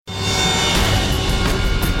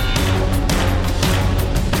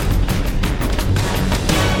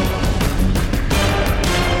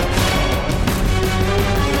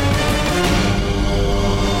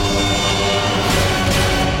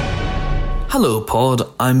Hello Pod,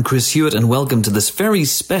 I'm Chris Hewitt and welcome to this very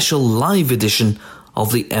special live edition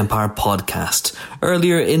of the Empire Podcast.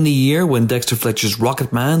 Earlier in the year, when Dexter Fletcher's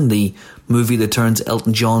Rocketman, the movie that turns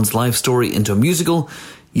Elton John's life story into a musical,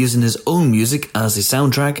 using his own music as the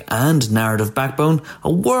soundtrack and narrative backbone,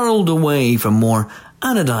 a world away from more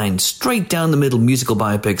anodyne, straight down the middle musical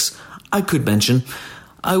biopics I could mention,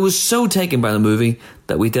 I was so taken by the movie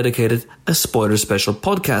that we dedicated a spoiler special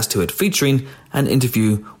podcast to it, featuring an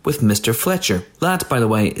interview with Mr. Fletcher. That, by the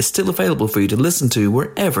way, is still available for you to listen to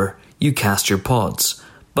wherever you cast your pods.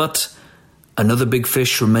 But another big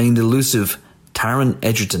fish remained elusive, Taron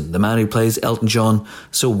Egerton, the man who plays Elton John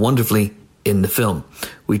so wonderfully in the film.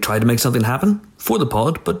 We tried to make something happen for the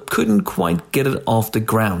pod, but couldn't quite get it off the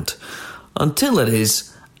ground. Until it is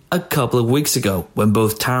a couple of weeks ago, when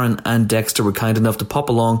both Taron and Dexter were kind enough to pop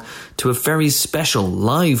along to a very special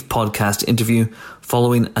live podcast interview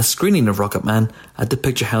following a screening of Rocketman at the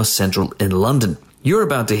Picturehouse Central in London. You're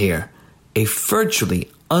about to hear a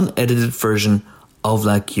virtually unedited version of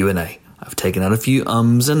that Q&A. I've taken out a few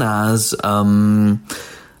ums and ahs, but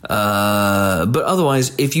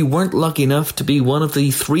otherwise, if you weren't lucky enough to be one of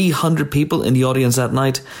the 300 people in the audience that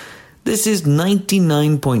night, this is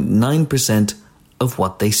 99.9% of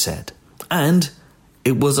what they said. And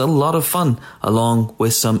it was a lot of fun, along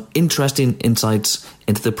with some interesting insights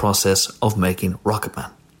into the process of making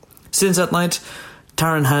Rocketman. Since that night,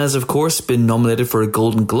 Taron has, of course, been nominated for a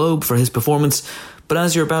Golden Globe for his performance, but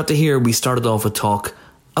as you're about to hear, we started off with talk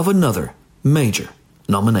of another major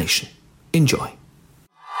nomination. Enjoy.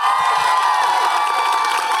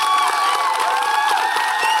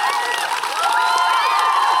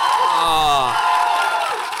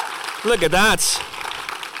 Look at that.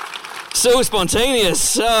 So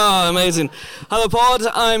spontaneous. Oh, amazing. Hello, Pod.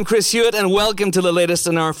 I'm Chris Hewitt, and welcome to the latest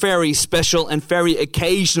in our very special and very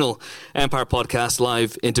occasional Empire Podcast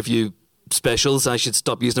live interview specials. I should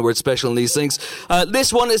stop using the word special in these things.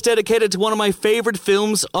 This one is dedicated to one of my favourite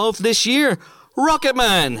films of this year,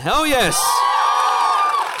 Rocketman. Oh, yes.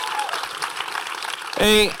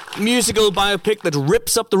 A musical biopic that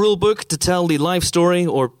rips up the rule book to tell the life story,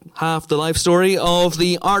 or half the life story, of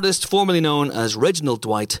the artist formerly known as Reginald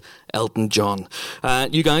Dwight, Elton John.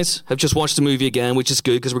 You guys have just watched the movie again, which is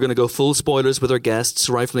good because we're going to go full spoilers with our guests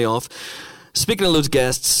right from the off. Speaking of those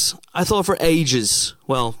guests, I thought for ages,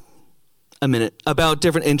 well, a minute, about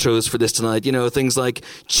different intros for this tonight. You know, things like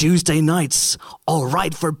Tuesday nights, all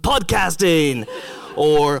right for podcasting.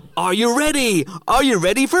 Or, are you ready? Are you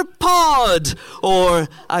ready for pod? Or,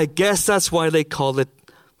 I guess that's why they call it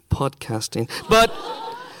podcasting. But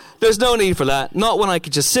there's no need for that. Not when I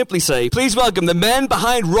could just simply say, please welcome the men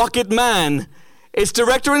behind Rocketman. It's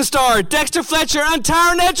director and star Dexter Fletcher and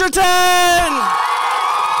Taron Egerton!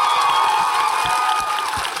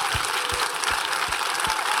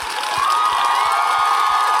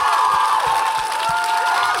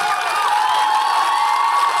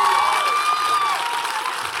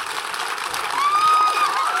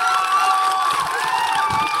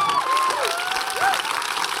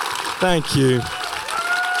 Thank you.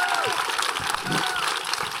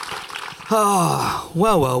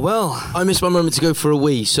 Well. I missed my moment to go for a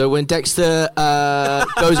wee, so when Dexter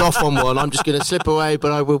goes off on one, I'm just going to slip away,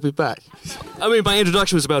 but I will be back. I mean, my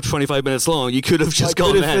introduction was about 25 minutes long. You could have just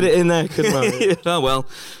gone ahead. I could have fit it in there, couldn't I? Oh, well.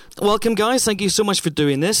 Welcome, guys. Thank you so much for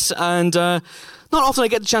doing this. And not often I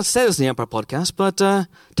get the chance to say this in the Empire Podcast, but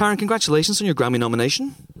Taron, congratulations on your Grammy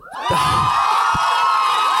nomination.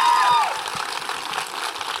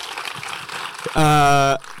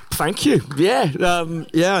 Thank you. Yeah, no,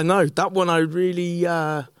 that one I really,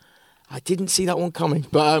 I didn't see that one coming.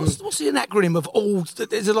 But what's the acronym of all?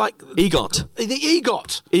 Is it like EGOT? The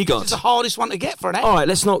EGOT. EGOT. It's the hardest one to get for an actor. All right,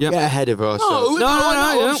 let's not get ahead of ourselves. No,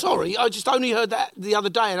 I'm sorry. I just only heard that the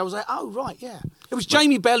other day, and I was like, oh right, yeah. It was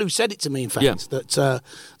Jamie Bell who said it to me. In fact, that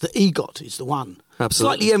the EGOT is the one.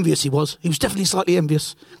 Absolutely. Slightly envious he was. He was definitely slightly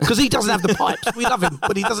envious. Because he doesn't have the pipes. We love him,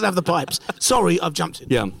 but he doesn't have the pipes. Sorry, I've jumped in.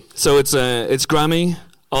 Yeah. So it's Grammy,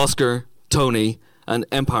 Oscar, Tony, and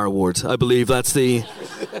Empire Award. I believe that's the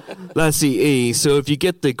E. So if you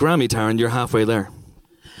get the Grammy, Taron, you're halfway there.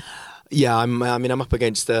 Yeah, I'm up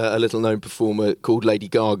against a little-known performer called Lady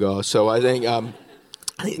Gaga, so I think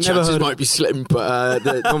chances might be slim, but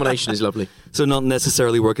the nomination is lovely. So not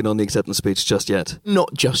necessarily working on the acceptance speech just yet?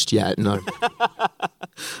 Not just yet, no.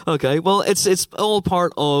 Okay, well, it's all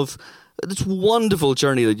part of this wonderful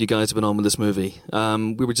journey that you guys have been on with this movie.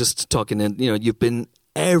 We were just talking, you've been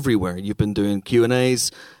everywhere. You've been doing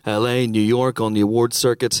Q&As, LA, New York, on the awards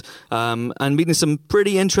circuit, and meeting some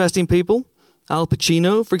pretty interesting people. Al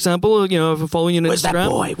Pacino, for example, following you on Where's Instagram. that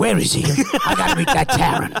boy? Where is he? I gotta meet that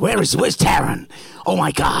Taron. Where's Taron? Oh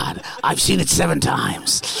my God, I've seen it 7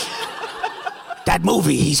 times. That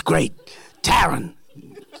movie, he's great. Taron.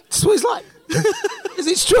 That's what he's like.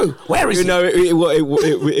 It's true. Where is he? No, it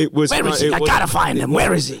was. Where is he? I gotta find him.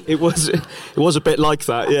 Where is he? It was a bit like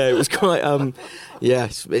that. Yeah, it was quite.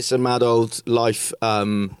 It's a mad old life.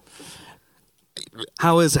 How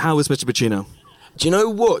is Mr. Pacino? Do you know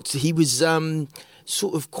what? He was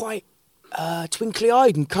sort of quite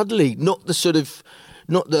twinkly-eyed and cuddly. Not the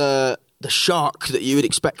shark that you would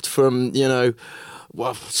expect from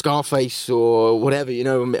Scarface or whatever.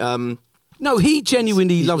 No, he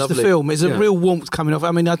genuinely loves lovely. the film. There's a real warmth coming off. I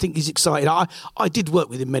mean, I think he's excited. I did work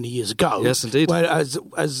with him many years ago. Yes, indeed. Where, as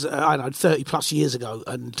I don't know, 30 plus years ago,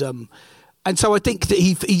 and so I think that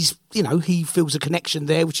he feels a connection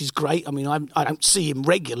there, which is great. I mean, I don't see him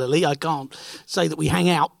regularly. I can't say that we hang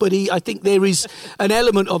out, but I think there is an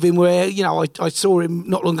element of him where I saw him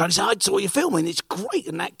not long ago. And he said, "I saw you filming. It's great."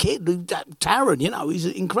 And that kid, that Taron, he's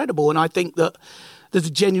incredible. And I think that there's a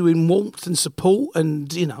genuine warmth and support,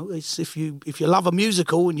 and it's if you love a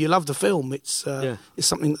musical and you love the film, it's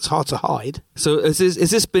something that's hard to hide. So has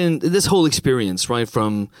this been this whole experience right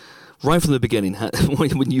from the beginning,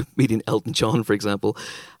 when you meeting Elton John, for example,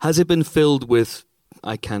 has it been filled with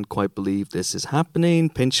 "I can't quite believe this is happening,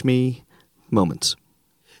 pinch me" moments?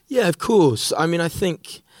 Yeah, of course. I mean, I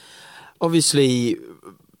think obviously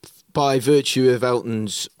by virtue of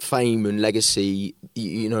Elton's fame and legacy,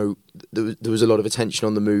 there was a lot of attention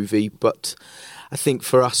on the movie, but I think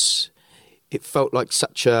for us, it felt like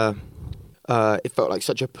such a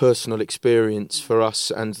personal experience for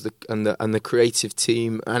us and the creative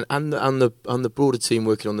team and the broader team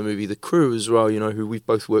working on the movie, the crew as well. Who we've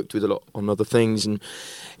both worked with a lot on other things, and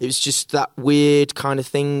it was just that weird kind of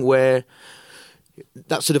thing where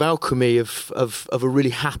that sort of alchemy of a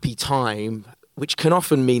really happy time, which can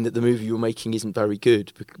often mean that the movie you're making isn't very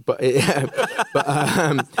good. But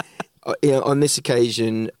on this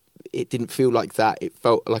occasion, it didn't feel like that. It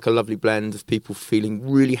felt like a lovely blend of people feeling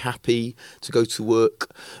really happy to go to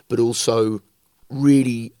work, but also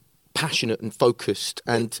really passionate and focused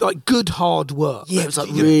and like good hard work. Yeah, it was like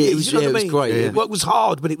really. It was great. Yeah. Well, it was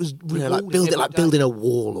hard, but it was like building a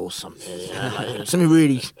wall or something. Something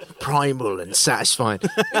really primal and satisfying.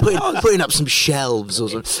 Putting up some shelves or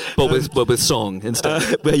something. But with song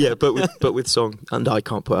instead. But with song. And I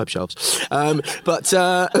can't put up shelves. But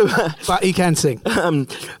he can sing.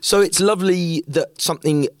 So it's lovely that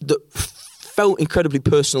something that felt incredibly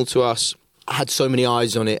personal to us had so many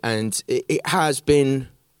eyes on it, and it has been,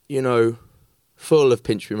 full of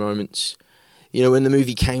pinch me moments. When the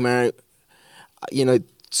movie came out,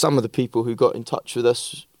 some of the people who got in touch with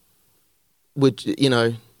us would,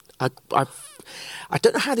 I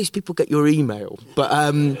don't know how these people get your email, but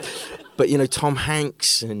Tom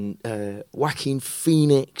Hanks and Joaquin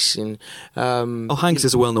Phoenix and Hanks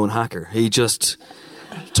is a well-known hacker. He just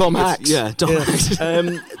Tom Hanks, Tom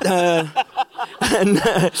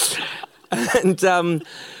Hanks,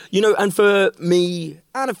 and for me,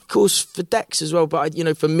 and of course for Dex as well, but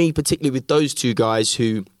for me particularly with those two guys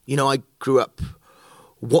who, I grew up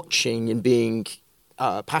watching and being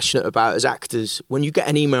passionate about as actors. When you get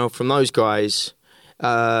an email from those guys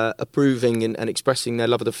approving and expressing their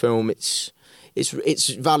love of the film, it's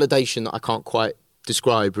validation that I can't quite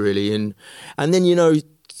describe really. And then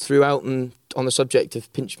through Elton, on the subject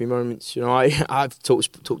of pinch me moments, I've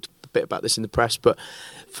talked a bit about this in the press, but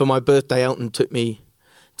for my birthday, Elton took me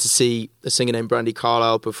to see a singer named Brandi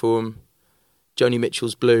Carlile perform Joni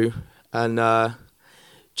Mitchell's Blue, and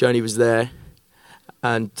Joni was there,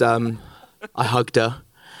 and I hugged her,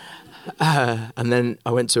 and then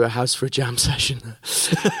I went to her house for a jam session,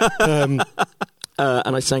 and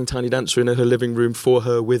I sang Tiny Dancer in her living room for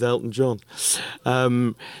her with Elton John.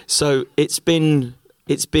 So it's been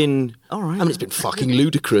all right. I mean, it's been fucking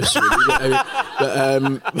ludicrous, really,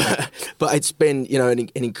 but it's been an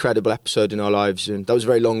incredible episode in our lives, and that was a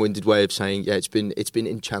very long-winded way of saying it's been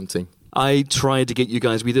enchanting. I tried to get you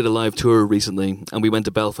guys. We did a live tour recently, and we went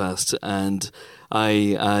to Belfast, and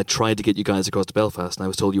I tried to get you guys across to Belfast, and I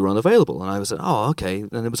was told you were unavailable, and I was like, oh, okay.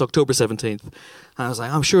 And it was October 17th, and I was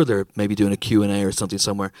like, I'm sure they're maybe doing a Q&A or something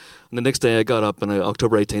somewhere. And the next day I got up, and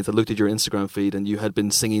October 18th, I looked at your Instagram feed, and you had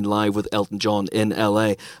been singing live with Elton John in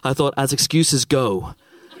LA. I thought, as excuses go,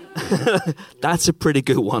 that's a pretty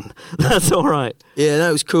good one. That's all right. Yeah,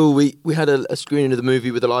 that was cool. We had a screening of the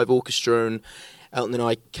movie with a live orchestra, and Elton and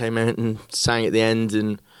I came out and sang at the end,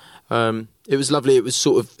 and it was lovely. It was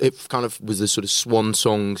it kind of was a sort of swan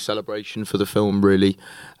song celebration for the film, really.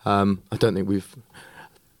 I don't think we've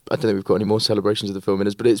I don't think we've got any more celebrations of the film in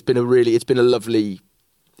us, but it's been a lovely.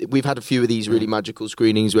 We've had a few of these really magical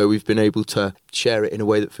screenings where we've been able to share it in a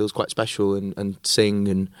way that feels quite special and sing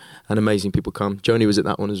and amazing people come. Joni was at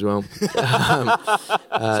that one as well.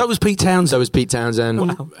 So was Pete Townsend. So was Pete Townsend.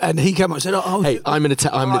 Wow. And he came up and said, "Oh, hey, I'm going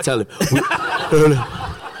to tell him."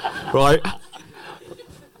 Right.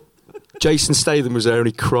 Jason Statham was there and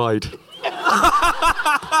he cried.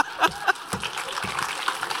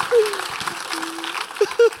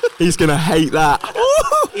 He's going to hate that.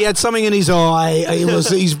 He had something in his eye.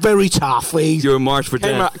 He's very tough. You're a march for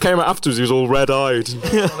death. Came out afterwards, he was all red-eyed.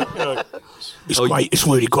 It's great. It's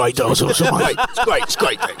really great, though. It's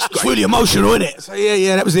great. It's really emotional, isn't it? So,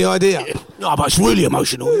 yeah, that was the idea. Yeah. No, but it's really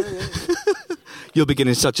emotional. You'll be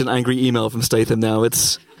getting such an angry email from Statham now. He'll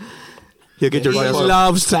get your. He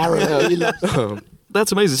loves Taron.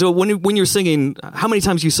 That's amazing. So when you're singing, how many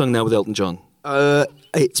times have you sung now with Elton John?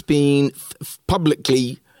 It's been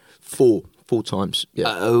publicly four times.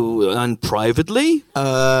 Yeah. And privately?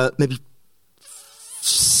 Maybe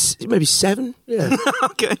 7. Yeah.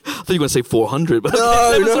 Okay. I thought you were going to say 400, but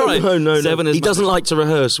no. 7 is. He doesn't like to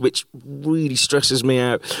rehearse, which really stresses me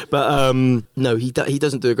out. But no, he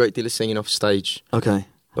doesn't do a great deal of singing off stage. Okay.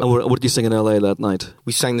 And what did you sing in LA that night?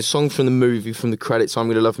 We sang the song from the movie, from the credits, I'm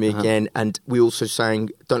Gonna Love Me Again, and we also sang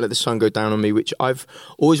Don't Let the Sun Go Down on Me, which I've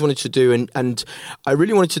always wanted to do, and I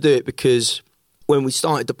really wanted to do it because when we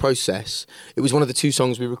started the process, it was one of the 2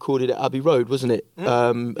 songs we recorded at Abbey Road, wasn't it?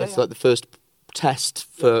 It's like the first test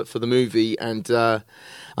for the movie, and I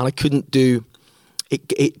couldn't do it.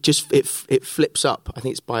 It flips up. I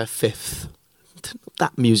think it's by a fifth.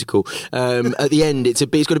 That musical at the end. It's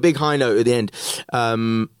got a big high note at the end.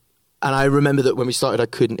 And I remember that when we started, I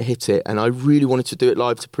couldn't hit it, and I really wanted to do it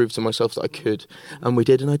live to prove to myself that I could, and we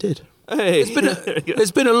did, and I did. Hey.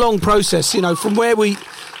 There's been a long process, from where we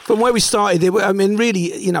started.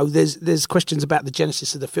 Really, there's questions about the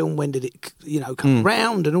genesis of the film. When did it, come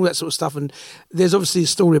around, and all that sort of stuff. And there's obviously a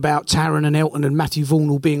story about Taron and Elton and Matthew Vaughn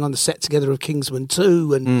all being on the set together of Kingsman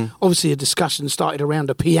 2, and obviously a discussion started around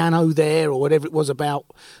a piano there, or whatever it was, about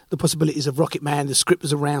the possibilities of Rocketman. The script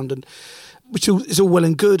was around, and which is all well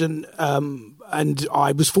and good, and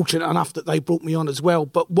I was fortunate enough that they brought me on as well.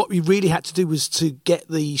 But what we really had to do was to get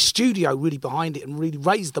the studio really behind it and really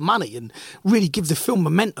raise the money and really give the film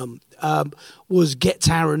momentum, was get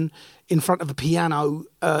Taron in front of a piano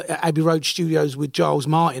at Abbey Road Studios with Giles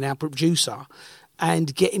Martin, our producer,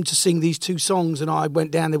 and get him to sing these 2 songs. And I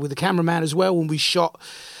went down there with the cameraman as well, and we shot,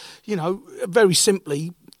 very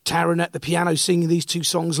simply, Taron at the piano singing these 2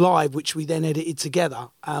 songs live, which we then edited together.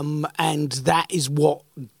 And that is what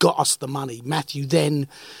got us the money. Matthew then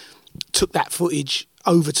took that footage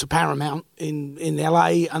over to Paramount in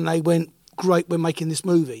LA, and they went, "Great, we're making this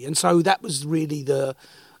movie." And so that was really the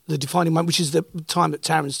defining moment, which is the time that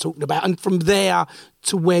Taron's talking about. And from there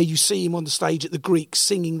to where you see him on the stage at the Greek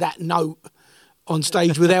singing that note on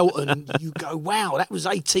stage with Elton, you go, wow, that was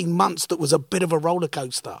 18 months. That was a bit of a roller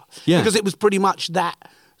coaster. Yeah. Because it was pretty much that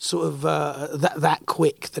sort of that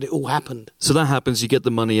quick that it all happened. So that happens, you get the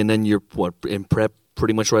money, and then you're in prep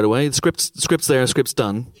pretty much right away. The script's there, script's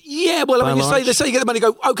done. Yeah, well, I mean, they say you get the money,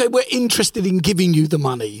 go, okay, we're interested in giving you the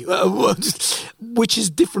money, which is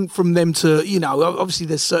different from them to, obviously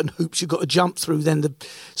there's certain hoops you've got to jump through. Then the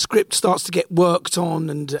script starts to get worked on,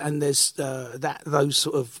 and there's those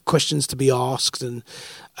sort of questions to be asked, and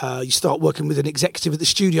you start working with an executive at the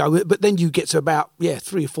studio. But then you get to about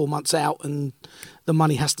 3 or 4 months out, and the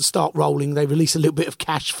money has to start rolling. They release a little bit of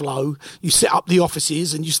cash flow. You set up the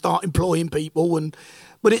offices and you start employing people,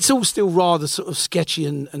 but it's all still rather sort of sketchy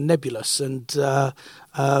and nebulous. And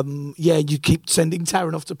you keep sending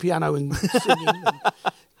Taron off to piano and singing, and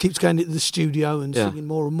keeps going into the studio and singing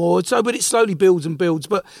more and more. So, but it slowly builds and builds.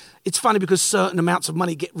 But it's funny because certain amounts of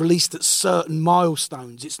money get released at certain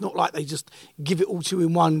milestones. It's not like they just give it all to you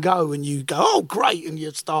in one go and you go, oh, great, and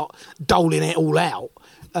you start doling it all out.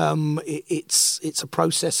 It's a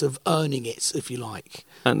process of earning it, if you like,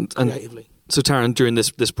 and creatively. So, Taron, during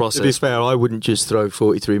this process, to be fair, I wouldn't just throw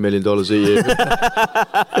 $43 million a year.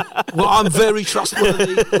 Well, I'm very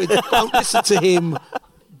trustworthy. Don't listen to him.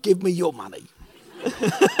 Give me your money.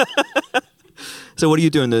 So, what are you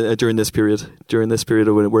doing during this period? During this period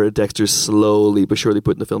where Dexter's slowly but surely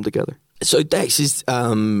putting the film together. So, Dex is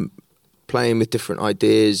playing with different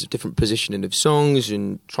ideas, different positioning of songs,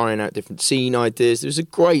 and trying out different scene ideas. There's a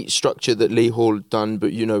great structure that Lee Hall had done,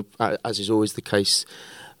 but as is always the case,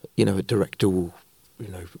 a director will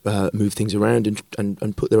move things around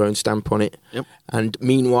and put their own stamp on it. Yep. And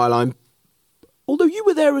meanwhile, although you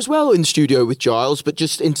were there as well in studio with Giles, but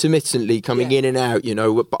just intermittently coming in and out,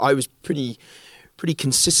 but I was pretty pretty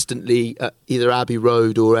consistently at either Abbey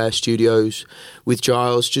Road or Air Studios with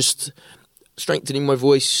Giles, just strengthening my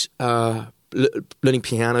voice, learning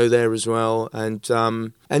piano there as well, and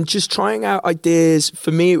just trying out ideas.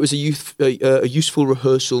 For me, it was a useful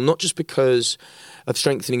rehearsal, not just because of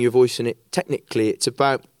strengthening your voice in it technically. It's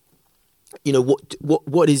about, you know,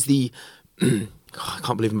 what is the I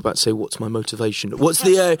can't believe I'm about to say what's my motivation. What is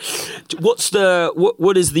the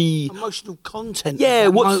emotional content? Yeah,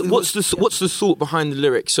 what's the thought behind the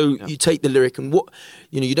lyric? So you take the lyric and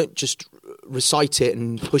you don't just recite it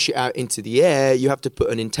and push it out into the air. You have to put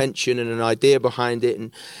an intention and an idea behind it.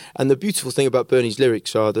 And the beautiful thing about Bernie's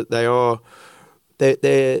lyrics are that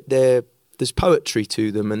there's poetry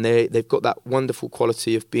to them, and they've got that wonderful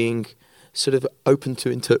quality of being sort of open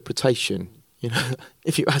to interpretation. You know,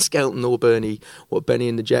 if you ask Elton or Bernie what Benny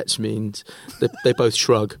and the Jets means, they both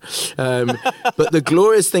shrug. But the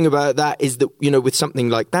glorious thing about that is that, you know, with something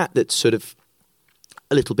like that that's sort of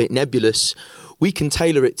a little bit nebulous, we can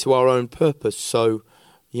tailor it to our own purpose. So,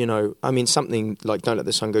 you know, I mean, something like Don't Let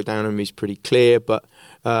the Sun Go Down on Me is pretty clear, but,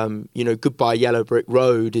 you know, Goodbye Yellow Brick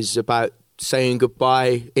Road is about saying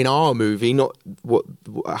goodbye in our movie, not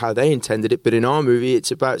how they intended it, but in our movie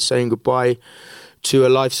it's about saying goodbye to a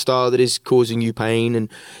lifestyle that is causing you pain and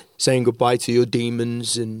saying goodbye to your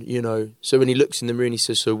demons. And, you know, so when he looks in the mirror and he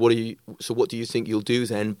says, so what do you think you'll do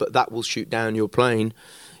then? But that will shoot down your plane.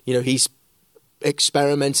 You know, he's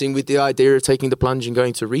experimenting with the idea of taking the plunge and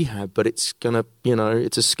going to rehab, but it's gonna, you know,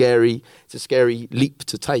 it's a scary leap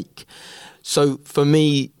to take. So for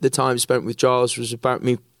me, the time spent with Giles was about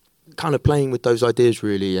me kind of playing with those ideas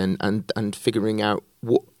really, and figuring out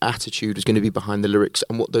what attitude was going to be behind the lyrics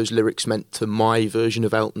and what those lyrics meant to my version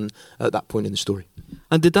of Elton at that point in the story.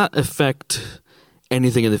 And did that affect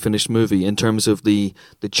anything in the finished movie in terms of the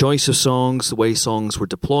choice of songs, the way songs were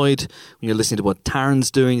deployed? When you're listening to what Taron's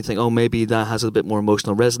doing, you think, oh, maybe that has a bit more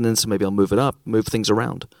emotional resonance, so maybe I'll move it up, move things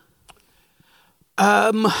around.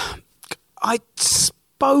 I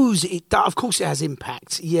suppose it does. Of course it has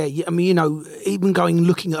impact. Yeah, I mean, you know, even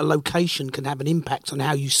looking at a location can have an impact on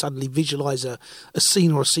how you suddenly visualise a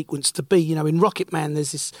scene or a sequence to be. You know, in Rocketman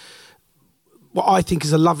there's this, what I think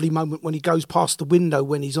is a lovely moment when he goes past the window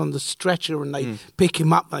when he's on the stretcher and they pick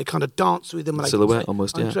him up, they kind of dance with him. And silhouette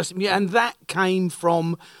almost, yeah. Yeah, and that came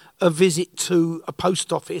from a visit to a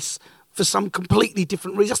post office for some completely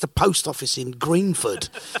different reason. That's the post office in Greenford,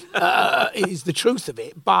 is the truth of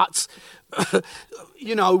it. But,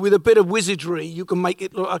 you know, with a bit of wizardry, you can make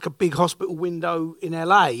it look like a big hospital window in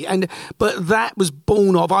LA. But that was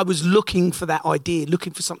born of, I was looking for that idea,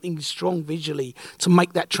 looking for something strong visually to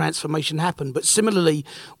make that transformation happen. But similarly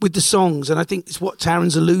with the songs, and I think it's what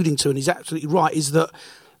Taron's alluding to, and he's absolutely right, is that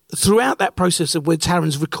throughout that process of where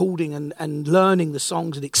Taron's recording and learning the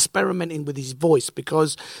songs and experimenting with his voice,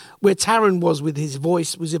 because where Taron was with his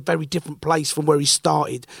voice was a very different place from where he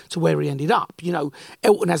started to where he ended up. You know,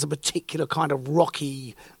 Elton has a particular kind of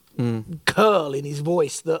rocky curl in his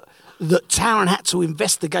voice that Taron had to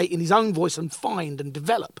investigate in his own voice and find and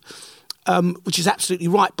develop. Which is absolutely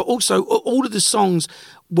right. But also, all of the songs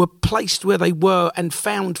were placed where they were and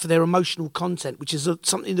found for their emotional content, which is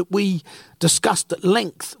something that we discussed at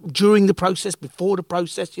length during the process, before the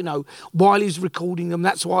process, you know, while he was recording them.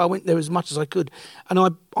 That's why I went there as much as I could.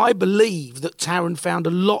 And I believe that Taron found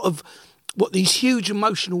a lot of what these huge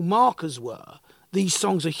emotional markers were. These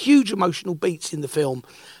songs are huge emotional beats in the film.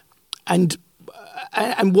 And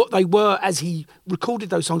what they were as he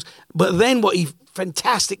recorded those songs. But then what he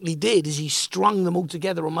fantastically did is he strung them all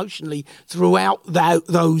together emotionally throughout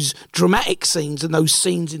those dramatic scenes and those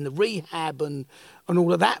scenes in the rehab and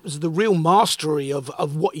all of that. Was the real mastery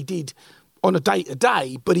of what he did on a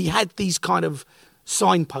day-to-day, but he had these kind of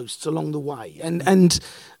signposts along the way. And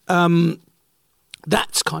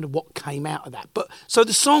that's kind of what came out of that. But so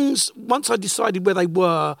the songs, once I decided where they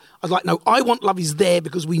were, I was like, no, I Want Love is there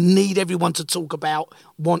because we need everyone to talk about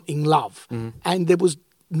wanting love. And there was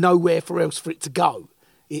nowhere else for it to go.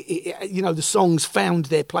 You know, the songs found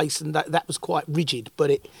their place, and that was quite rigid, but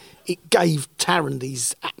it gave Taron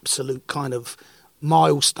these absolute kind of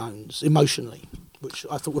milestones emotionally, which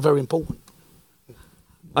I thought were very important.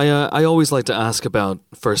 I always like to ask about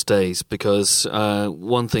first days, because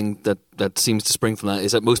one thing that seems to spring from that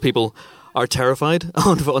is that most people are terrified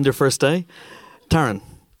on their first day. Taron,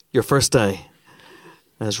 your first day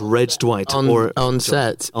as Reg Dwight on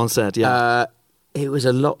set. On set, yeah. It was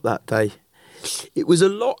a lot that day. It was a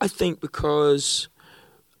lot, I think, because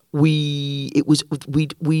we'd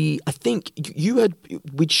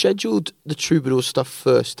scheduled the Troubadour stuff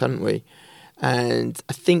first, hadn't we? And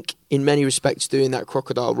I think in many respects doing that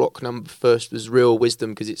Crocodile Rock number first was real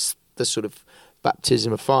wisdom, because it's the sort of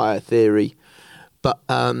baptism of fire theory. But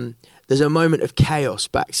there's a moment of chaos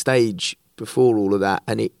backstage before all of that,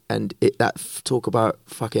 and talk about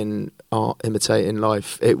fucking art imitating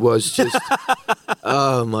life. It was just,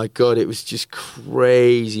 oh my God, it was just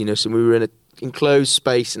craziness. And we were in an enclosed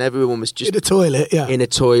space, and everyone was just in a toilet, in a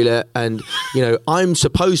toilet. And I'm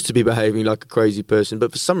supposed to be behaving like a crazy person,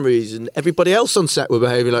 but for some reason, everybody else on set were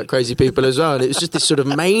behaving like crazy people as well. And it was just this sort of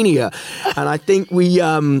mania. And I think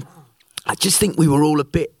I just think we were all a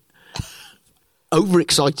bit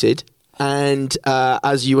overexcited. And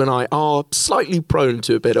as you and I are slightly prone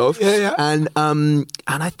to a bit of, and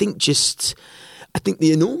I think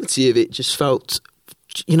the enormity of it just felt,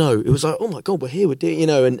 it was like, oh my God, we're here, we're doing,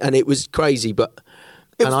 and it was crazy, but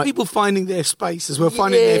it was people finding their space as well,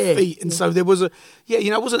 finding their feet, and so there was it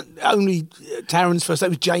wasn't only Taron's first day, it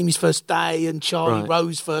was Jamie's first day and Charlie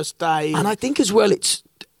Rowe's first day, and I think as well, it's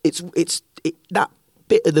that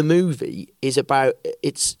bit of the movie is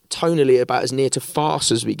it's tonally about as near to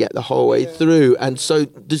farce as we get the whole way through, and so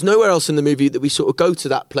there's nowhere else in the movie that we sort of go to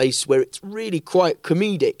that place where it's really quite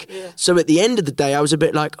comedic. So at the end of the day, I was a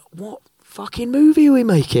bit like, what fucking movie are we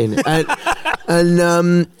making? And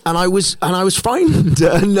I was frightened,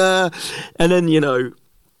 and then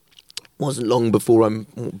wasn't long before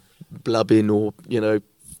I'm blubbing or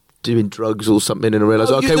doing drugs or something, and I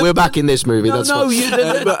realised, we're back in this movie.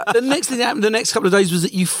 The next thing that happened the next couple of days was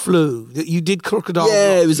that you flew, that you did Crocodile Rock.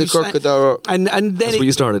 It was a Crocodile Rock. And then that's where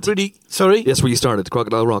you started. Sorry? That's where you started,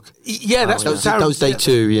 Crocodile Rock. Yeah, that was day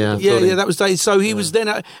 2, yeah. Yeah, that was day. So he was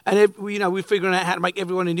then, we're figuring out how to make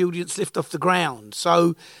everyone in the audience lift off the ground.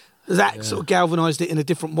 So that sort of galvanised it in a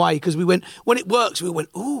different way, because we went, when it works, we went,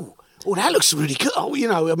 ooh. Oh, that looks really good. Oh,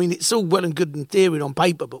 it's all well and good in theory on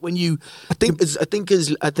paper, but when you, I think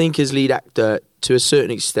as lead actor, to a certain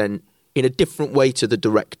extent, in a different way to the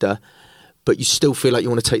director, but you still feel like you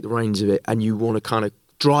want to take the reins of it and you want to kind of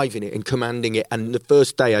driving it and commanding it. And the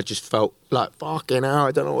first day, I just felt like fucking hell,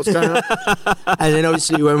 I don't know what's going on. And then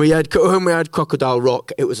obviously when we had Crocodile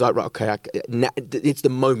Rock, it was like, right, okay, it's the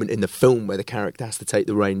moment in the film where the character has to take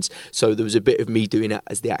the reins. So there was a bit of me doing it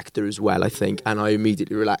as the actor as well, I think, and I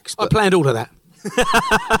immediately relaxed. I planned all of that.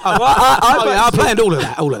 I planned all of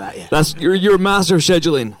that. Yeah. That's you're a master of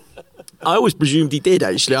scheduling. I always presumed he did.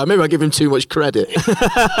 Actually, I remember I give him too much credit.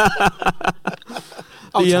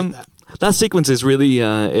 I'll take that. That sequence is really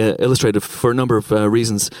illustrative for a number of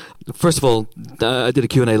reasons. First of all, I did a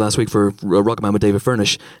Q&A last week for Rocketman with David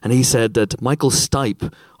Furnish, and he said that Michael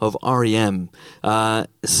Stipe of R.E.M. had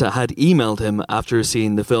emailed him after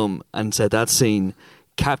seeing the film and said that scene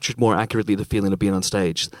captured more accurately the feeling of being on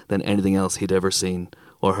stage than anything else he'd ever seen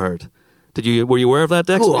or heard. Were you aware of that,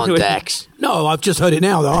 Dex? Go on, Dex. No, I've just heard it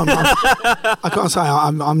now, though. I can't say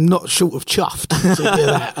I'm not short of chuffed to hear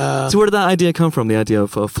that. So where did that idea come from, the idea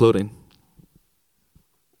of floating?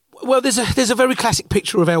 Well, there's a very classic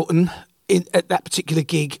picture of Elton at that particular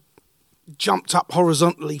gig, jumped up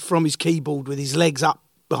horizontally from his keyboard with his legs up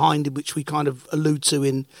behind him, which we kind of allude to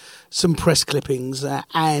in some press clippings.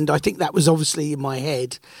 And I think that was obviously in my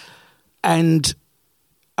head. And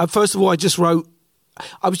first of all,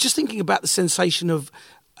 I was just thinking about the sensation of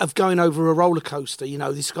going over a roller coaster.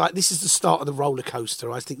 This is the start of the roller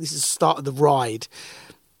coaster. I think this is the start of the ride.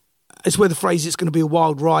 It's where the phrase "it's going to be a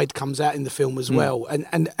wild ride" comes out in the film as well.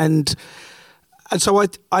 And so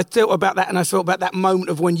I thought about that, and I thought about that moment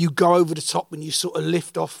of when you go over the top and you sort of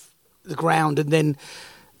lift off the ground, and then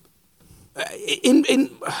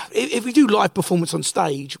if we do live performance on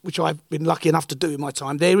stage, which I've been lucky enough to do in my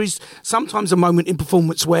time, there is sometimes a moment in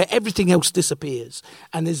performance where everything else disappears,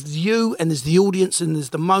 and there's you, and there's the audience, and there's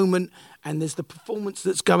the moment, and there's the performance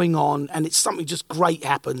that's going on, and it's something just great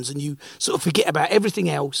happens, and you sort of forget about everything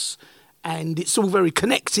else, and it's all very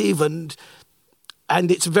connective, and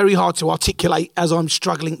it's very hard to articulate, as I'm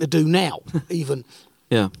struggling to do now, even.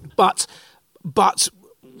 Yeah. But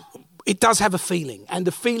it does have a feeling, and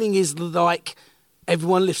the feeling is like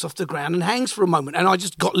everyone lifts off the ground and hangs for a moment, and I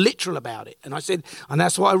just got literal about it, and I said, and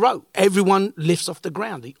that's what I wrote, everyone lifts off the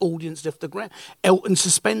ground, the audience lifts the ground. Elton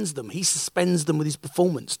suspends them, he suspends them with his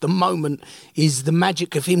performance. The moment is the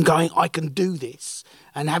magic of him going, I can do this,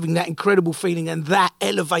 and having that incredible feeling, and that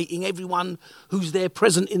elevating everyone who's there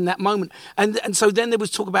present in that moment. And so then there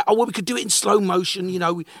was talk about, we could do it in slow motion,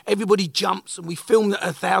 everybody jumps, and we film at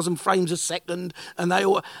 1,000 frames a second, and I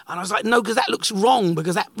was like, no, because that looks wrong,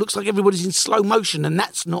 because that looks like everybody's in slow motion, and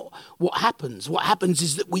that's not what happens. What happens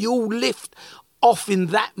is that we all lift off in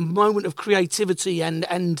that moment of creativity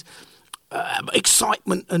and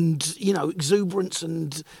excitement and, exuberance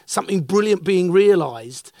and something brilliant being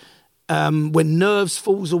realised. When nerves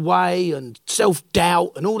falls away and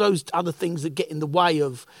self-doubt and all those other things that get in the way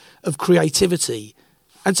of creativity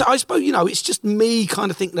And so I suppose, it's just me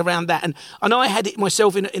kind of thinking around that. And I had it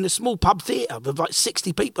myself in a small pub theatre of like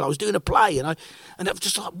 60 people. I was doing a play, and it was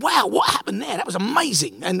just like, wow, what happened there? That was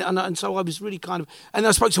amazing. And so I was really kind of, and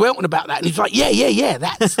I spoke to Elton about that, and he was like, yeah,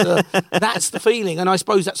 that's the feeling. And I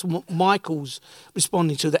suppose that's what Michael's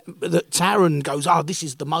responding to, that Taron goes, this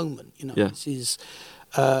is the moment, This is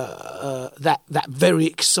that very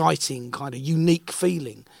exciting kind of unique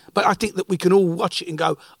feeling. But I think that we can all watch it and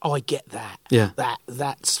go, I get that. Yeah.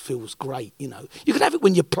 That feels great, You can have it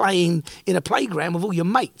when you're playing in a playground with all your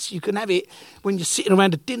mates. You can have it when you're sitting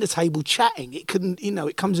around a dinner table chatting. It can,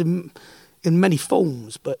 it comes in many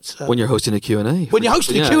forms. But when you're hosting a Q&A. When you're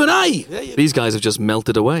hosting a Q&A. These guys have just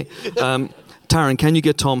melted away. Taron, can you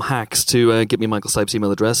get Tom Hacks to give me Michael Stipe's email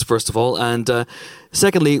address, first of all? And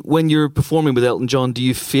secondly, when you're performing with Elton John, do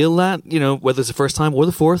you feel that, whether it's the first time or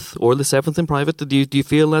the fourth or the seventh in private, do you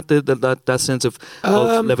feel that sense of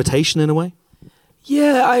levitation in a way?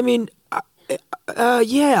 Yeah, I mean,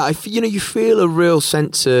 you feel a real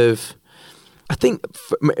sense of, I think,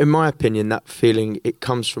 in my opinion, that feeling, it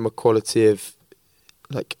comes from a quality of,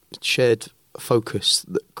 like, shared focus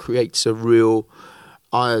that creates a real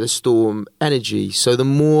eye of the storm energy. So the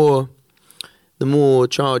more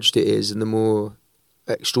charged it is, and the more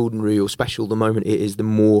extraordinary or special the moment it is, the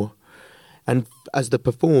more. And as the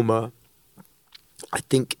performer, I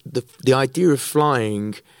think the idea of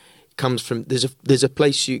flying comes from there's a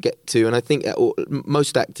place you get to, and I think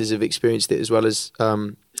most actors have experienced it as well as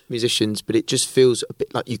musicians. But it just feels a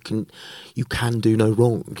bit like you can do no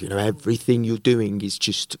wrong. Everything you're doing is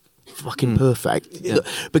just fucking perfect. Yeah.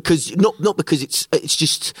 Because not because it's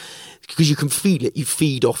just because you can feel it. You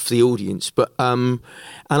feed off the audience. But and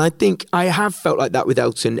I think I have felt like that with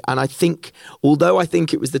Elton. And I think, although I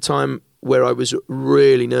think it was the time where I was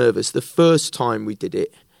really nervous, the first time we did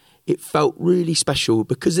it, it felt really special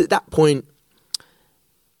because at that point,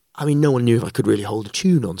 I mean, no one knew if I could really hold a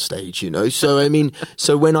tune on stage, So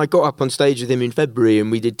so when I got up on stage with him in February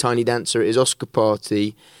and we did Tiny Dancer at his Oscar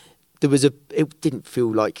party, it didn't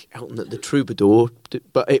feel like Elton at the Troubadour,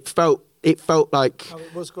 but it felt like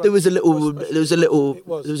there was a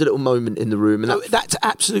little moment in the room, and that's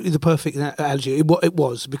absolutely the perfect analogy. It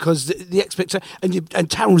was because the expectation, and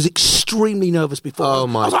Taron was extremely nervous before. Oh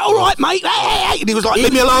my! I was like, all right, mate, hey, and he was like,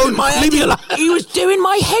 leave me alone, leave me alone. He was doing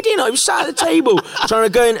my head in. I was sat at the table trying to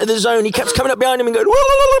go into the zone. He kept coming up behind him and going,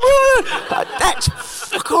 that's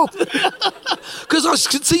fuck off. Because I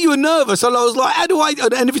could see you were nervous, and I was like, how do I?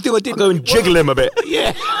 And everything I did, I'll go and jiggle him a bit.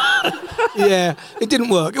 Yeah. Yeah, it didn't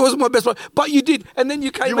work. It wasn't my best one, but you did, and then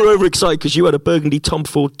you came. You were overexcited because you had a burgundy Tom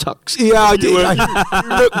Ford tux. Yeah, I did.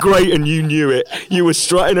 You looked great, and you knew it. You were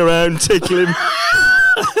strutting around, tickling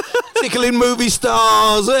movie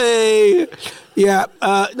stars. Hey, yeah.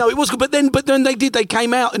 No, it was good, but then they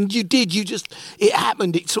came out, and it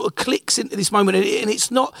happened. It sort of clicks into this moment, and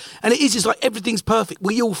it's not, and it is just like everything's perfect.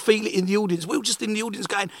 We all feel it in the audience. We were just in the audience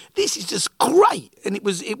going, "This is just great," and it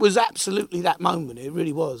was absolutely that moment. It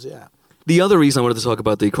really was, yeah. The other reason I wanted to talk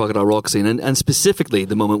about the Crocodile Rock scene, and specifically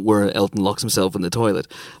the moment where Elton locks himself in the toilet,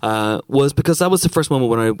 was because that was the first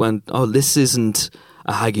moment when I went, oh, this isn't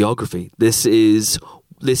a hagiography. This is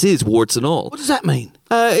warts and all. What does that mean?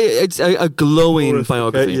 It's a glowing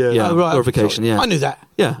biography. Yeah. Oh, right. Glorification, yeah. I knew that.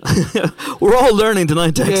 Yeah. We're all learning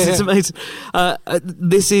tonight, Dex. Yeah. It's amazing.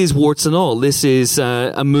 This is warts and all. This is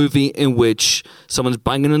a movie in which someone's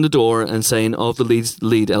banging on the door and saying, of the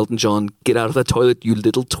lead, Elton John, get out of that toilet, you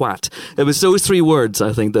little twat. It was those three words,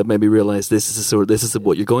 I think, that made me realise this is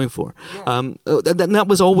what you're going for. Yeah. And that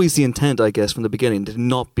was always the intent, I guess, from the beginning,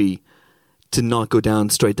 to not go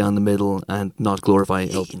straight down the middle and not glorify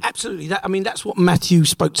Elton. Absolutely. That's what Matthew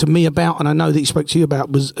spoke to me about, and I know that he spoke to you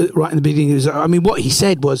about, was right in the beginning. What he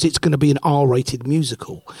said was it's going to be an R-rated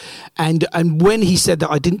musical. And when he said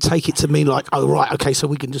that, I didn't take it to mean like, oh, right, okay, so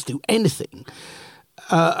we can just do anything.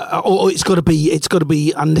 Or it's got to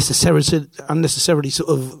be unnecessarily sort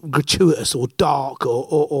of gratuitous or dark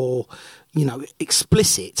or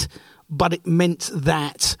explicit. But it meant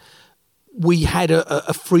that we had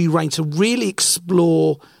a free rein to really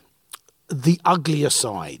explore the uglier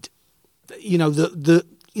side, the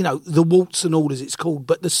warts and all, as it's called,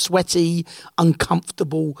 but the sweaty,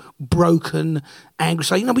 uncomfortable, broken, angry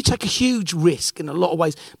side. We take a huge risk in a lot of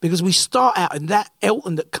ways because we start out, and that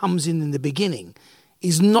Elton that comes in the beginning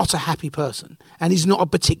is not a happy person, and he's not a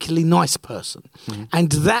particularly nice person. Mm-hmm.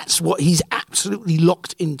 And that's what he's absolutely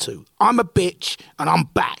locked into. I'm a bitch, and I'm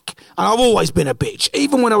back. And I've always been a bitch.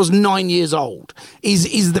 Even when I was 9 years old,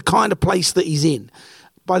 is the kind of place that he's in.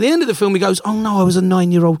 By the end of the film, he goes, "Oh no, I was a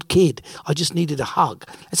 9-year-old kid. I just needed a hug."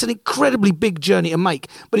 It's an incredibly big journey to make,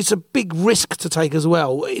 but it's a big risk to take as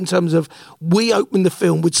well, in terms of we open the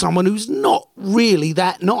film with someone who's not really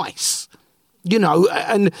that nice,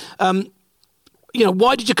 and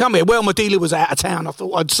why did you come here? Well, my dealer was out of town. I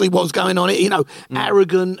thought I'd see what was going on.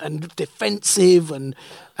 Arrogant and defensive and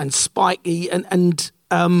spiky, and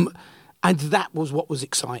that was what was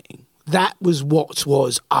exciting. That was what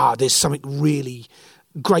was, there's something really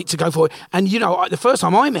great to go for. And, the first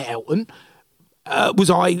time I met Elton was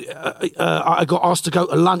I got asked to go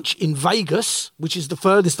to lunch in Vegas, which is the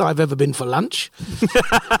furthest I've ever been for lunch.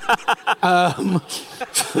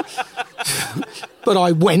 But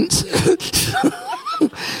I went.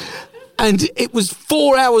 And it was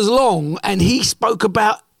 4 hours long, and he spoke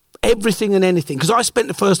about everything and anything, because I spent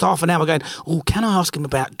the first half an hour going, can I ask him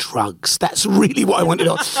about drugs? That's really what I wanted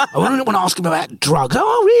to ask. I want to ask him about drugs.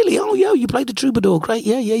 Oh, really? Oh, yeah, you played the troubadour. Great,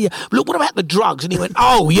 yeah. Look, what about the drugs? And he went,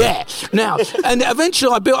 oh, yeah. Now, and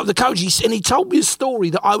eventually I built up the courage, and he told me a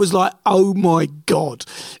story that I was like, oh, my God.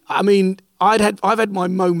 I mean, I've had my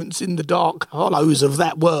moments in the dark hollows of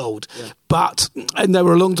that world, and they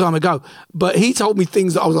were a long time ago. But he told me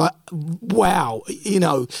things that I was like, wow,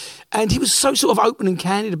 and he was so sort of open and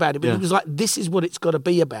candid about it. But he was like, this is what it's got to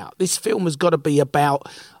be about. This film has got to be about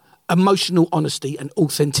emotional honesty and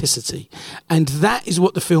authenticity. And that is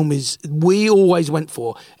what the film is. We always went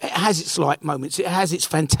for. It has its light moments. It has its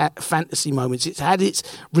fantasy moments. It's had its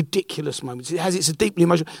ridiculous moments. It has its deeply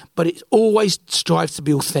emotional, but it always strives to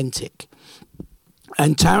be authentic.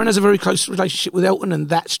 And Taron has a very close relationship with Elton, and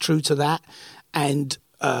that's true to that. And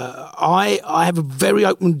I have a very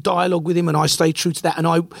open dialogue with him, and I stay true to that. And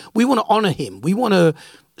we want to honour him. We want to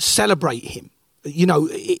celebrate him.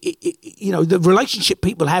 The relationship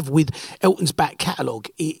people have with Elton's back catalogue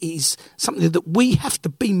is something that we have to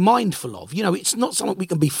be mindful of. It's not something we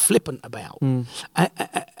can be flippant about.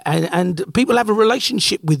 And people have a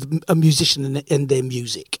relationship with a musician and their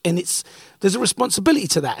music, and there's a responsibility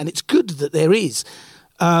to that, and it's good that there is.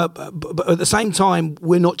 But at the same time,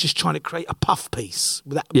 we're not just trying to create a puff piece.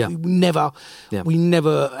 We never,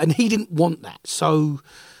 and he didn't want that. So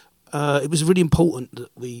it was really important that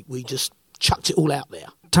we just chucked it all out there.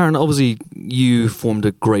 Taron, obviously you formed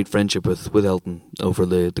a great friendship with Elton over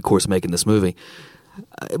the course of making this movie.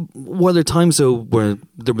 Were there times though where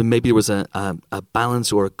there was a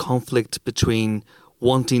balance or a conflict between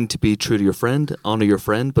wanting to be true to your friend, honour your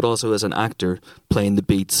friend, but also as an actor playing the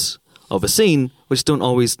beats of a scene which don't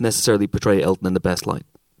always necessarily portray Elton in the best light?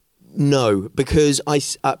 No, because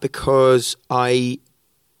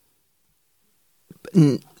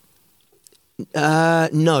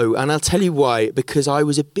no, and I'll tell you why. Because I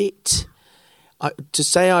was a bit... to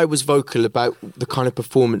say I was vocal about the kind of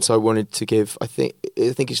performance I wanted to give, I think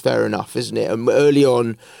it's fair enough, isn't it? And early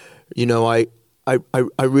on, I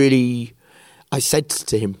said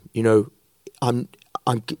to him,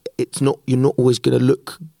 it's not. You're not always going to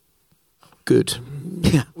look good.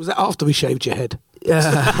 Yeah. Was that after we shaved your head?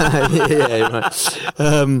 Yeah,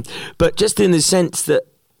 right. But just in the sense that,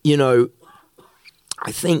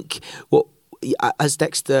 I think as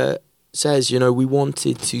Dexter says, we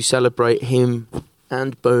wanted to celebrate him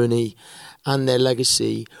and Bernie and their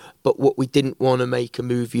legacy, but what we didn't want to make a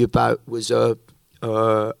movie about was a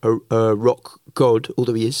rock god,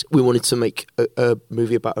 although he is. We wanted to make a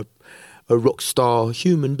movie about a rock star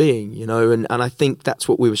human being, and I think that's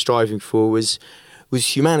what we were striving for was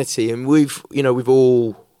humanity. And we've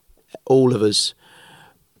all of us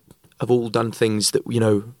have all done things that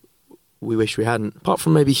we wish we hadn't, apart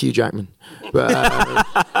from maybe Hugh Jackman. But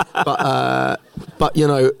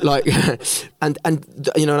and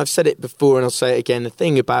I've said it before and I'll say it again. The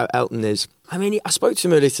thing about Elton is, I spoke to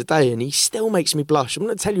him earlier today and he still makes me blush. I'm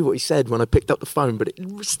going to tell you what he said when I picked up the phone, but it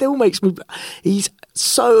still makes me. He's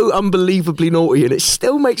so unbelievably naughty and it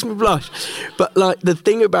still makes me blush. But the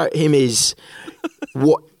thing about him is,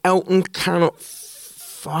 what Elton cannot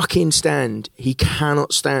fucking stand. He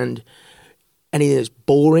cannot stand anything that's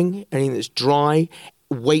boring, anything that's dry,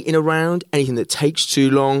 waiting around, anything that takes too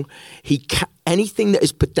long. Anything that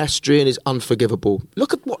is pedestrian is unforgivable.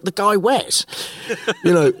 Look at what the guy wears.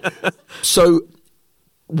 So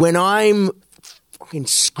when I'm fucking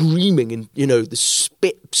screaming and, the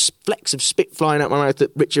flecks of spit flying out my mouth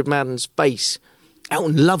at Richard Madden's face,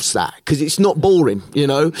 Elton loves that because it's not boring,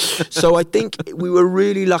 So I think we were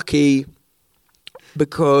really lucky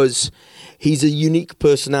because he's a unique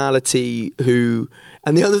personality who,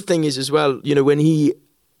 and the other thing is as well, when he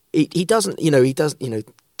doesn't,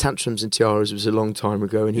 Tantrums and Tiaras was a long time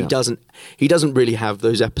ago, and he doesn't really have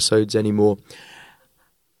those episodes anymore.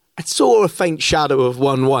 I saw a faint shadow of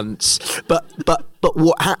one once, but But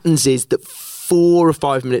what happens is that 4 or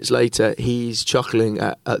 5 minutes later, he's chuckling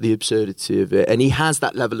at the absurdity of it. And he has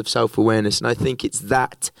that level of self-awareness. And I think it's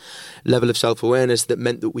that level of self-awareness that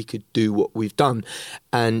meant that we could do what we've done.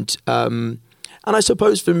 And I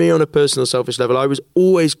suppose for me, on a personal, selfish level, I was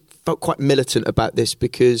always felt quite militant about this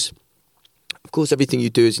because, of course, everything you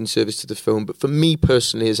do is in service to the film. But for me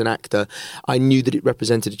personally, as an actor, I knew that it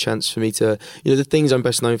represented a chance for me to, the things I'm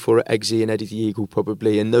best known for are Eggsy and Eddie the Eagle,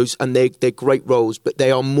 probably. And they're great roles, but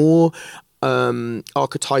they are more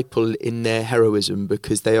archetypal in their heroism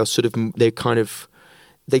because they are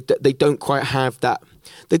they don't quite have that.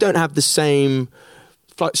 They don't have the same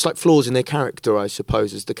slight flaws in their character, I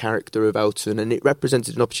suppose, as the character of Elton, and it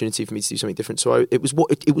represented an opportunity for me to do something different. So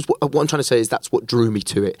what I'm trying to say is that's what drew me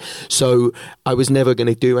to it. So I was never going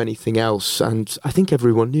to do anything else, and I think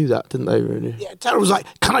everyone knew that, didn't they? Really? Yeah, Taron was like,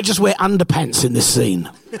 "Can I just wear underpants in this scene?"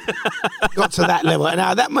 Got to that level.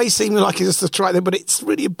 Now that may seem like it's just a try there, but it's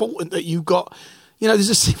really important that you got. There's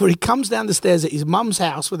a scene where he comes down the stairs at his mum's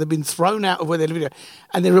house where they've been thrown out of where they're living,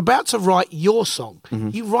 and they're about to write your song. Mm-hmm.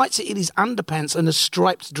 He writes it in his underpants and a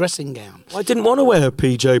striped dressing gown. I didn't want to wear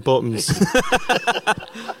PJ bottoms.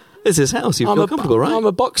 It's his house. You feel comfortable, right? I'm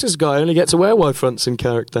a boxers guy. I only get to wear wide fronts in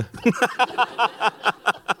character.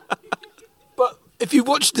 But if you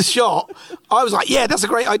watch the shot, I was like, yeah, that's a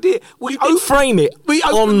great idea. We frame it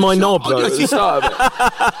on my knob, though, at the start of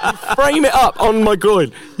it. Frame it up on my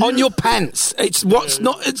groin. On your pants. It's not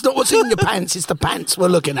what's in your pants, it's the pants we're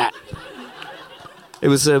looking at. It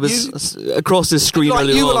was across this screen like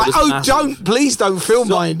earlier you were on. Like, please don't film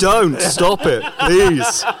mine. Don't stop it,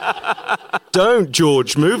 please. Don't,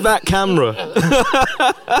 George, move that camera.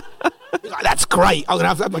 Like, that's great. I'm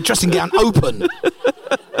going to have my dressing gown open.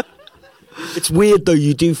 It's weird though.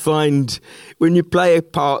 You do find when you play a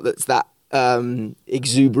part that's that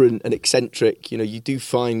exuberant and eccentric, you do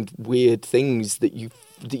find weird things that you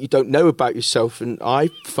don't know about yourself. And I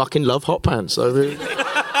fucking love hot pants. I really.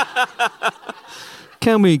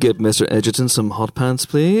 Can we get Mr. Egerton some hot pants,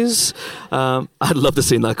 please? I'd love to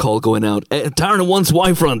see that call going out. Taron wants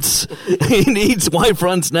Y-fronts. He needs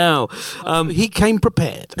Y-fronts now. He came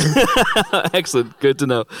prepared. Excellent. Good to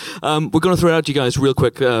know. We're going to throw it out to you guys real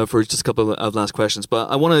quick for just a couple of last questions. But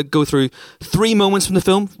I want to go through 3 moments from the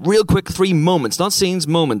film. Real quick, 3 moments. Not scenes,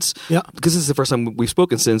 moments. Yeah. Because this is the first time we've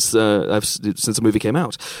spoken since the movie came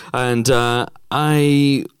out. And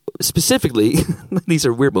I... Specifically, these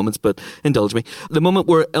are weird moments, but indulge me. The moment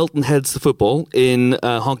where Elton heads the football in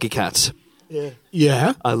Honky Cats.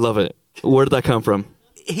 Yeah. I love it. Where did that come from?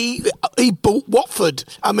 He bought Watford.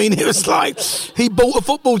 I mean, it was like he bought a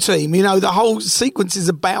football team. The whole sequence is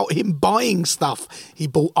about him buying stuff. He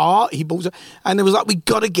bought art. And it was like, we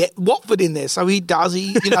got to get Watford in there. So he does.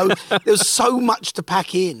 There was so much to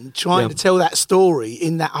pack in trying to tell that story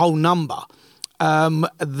in that whole number.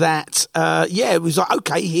 It was like,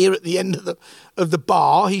 okay, here at the end of the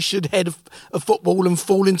bar, he should head a football and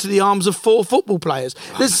fall into the arms of 4 football players.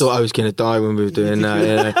 I thought I was going to die when we were doing that.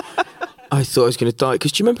 Yeah. I thought I was going to die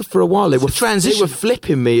because do you remember for a while they were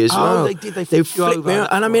flipping me as well. They did. They flipped me,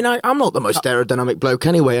 and I mean I'm not the most aerodynamic bloke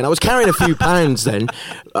anyway, and I was carrying a few pounds then.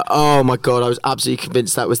 Oh my god, I was absolutely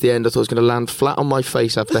convinced that was the end. I thought I was going to land flat on my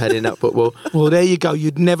face after heading that football. Well, there you go.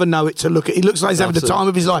 You'd never know it to look at. He looks like he's having the time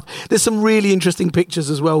of his life. There's some really interesting pictures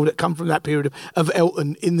as well that come from that period of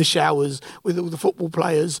Elton in the showers with all the football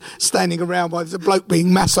players standing around while there's a bloke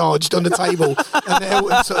being massaged on the table and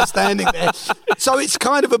Elton sort of standing there. So it's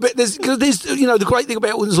kind of a bit. There's the great thing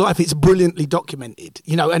about Elton's life, it's brilliantly documented,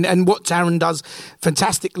 and what Taron does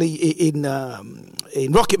fantastically in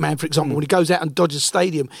Rocketman, for example, when he goes out on Dodgers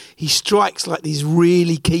Stadium, he strikes like these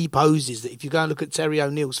really key poses that if you go and look at Terry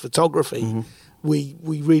O'Neill's photography, we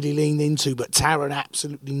really lean into, but Taron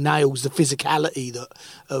absolutely nails the physicality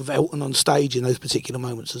of Elton on stage in those particular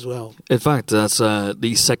moments as well. In fact, that's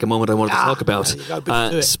the second moment I wanted to talk about,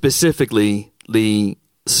 specifically the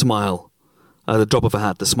smile. The drop of a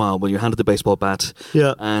hat, the smile, when you're handed the baseball bat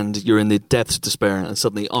and you're in the depths of despair and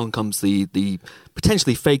suddenly on comes the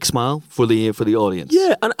potentially fake smile for the audience.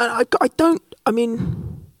 Yeah, and I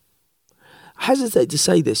hesitate to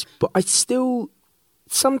say this, but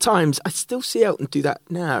sometimes I still see Elton do that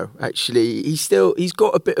now, actually. He's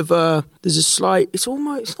got a bit of there's a slight, it's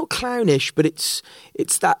not clownish, but it's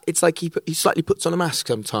like he slightly puts on a mask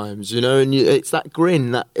sometimes, and it's that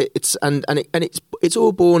grin that it's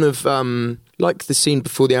all born of, like the scene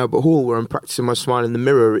before the Albert Hall where I'm practicing my smile in the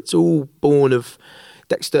mirror. It's all born of,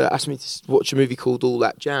 Dexter asked me to watch a movie called All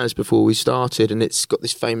That Jazz before we started, and it's got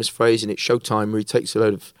this famous phrase in it, Showtime, where he takes a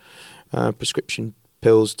load of prescription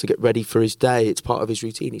pills to get ready for his day. It's part of his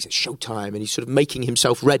routine. He's at showtime and he's sort of making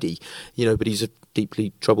himself ready, but he's a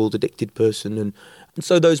deeply troubled, addicted person. And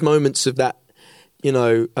so those moments of that,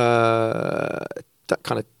 that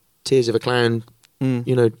kind of tears of a clown,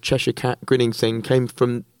 Cheshire Cat grinning thing came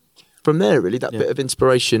from there, really, that bit of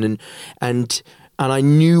inspiration. And I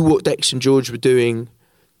knew what Dex and George were doing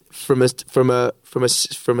from a cinematic,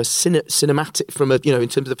 in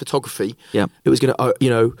terms of the photography. Yeah. It was going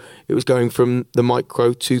to, it was going from the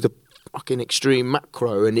micro to the fucking extreme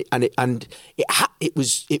macro, and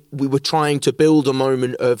we were trying to build a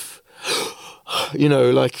moment of,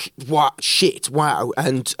 like, what shit, wow,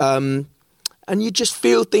 and you just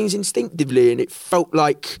feel things instinctively, and it felt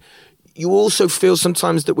like you also feel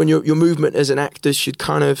sometimes that when your movement as an actor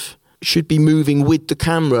should be moving with the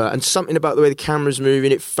camera, and something about the way the camera's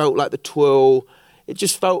moving, it felt like the twirl. It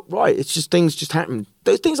just felt right. It's just things just happen.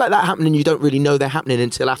 Those things like that happen, and you don't really know they're happening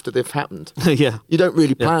until after they've happened. Yeah, you don't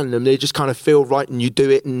really plan them. They just kind of feel right, and you do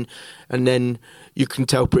it, and then you can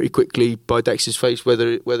tell pretty quickly by Dex's face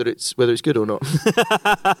whether it's good or not.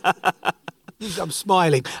 I'm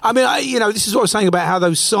smiling. I mean, this is what I was saying about how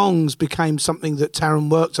those songs became something that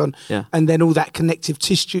Taron worked on, and then all that connective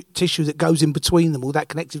tissue that goes in between them, all that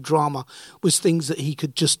connective drama, was things that he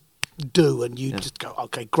could just do, and you just go,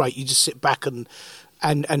 okay, great. You just sit back and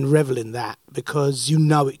revel in that, because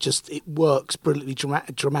it works brilliantly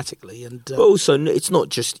dramatically. And but also, it's not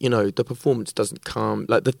just the performance doesn't come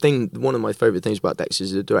like the thing. One of my favourite things about Dex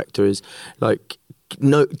as a director is like.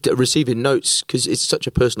 Receiving notes, because it's such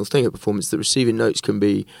a personal thing at performance that receiving notes can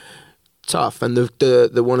be tough, and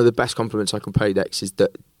the one of the best compliments I can pay Dex is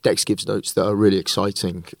that Dex gives notes that are really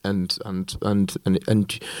exciting, and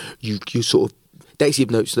you sort of Dex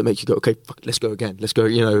gives notes that make you go, okay, fuck, let's go again, and that's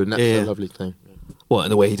a lovely thing. Well, and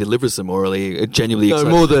the way he delivers them orally, genuinely exciting.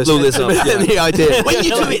 More the blow this up. The idea. When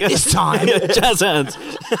you do it this time, jazz hands.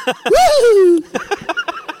 Woo!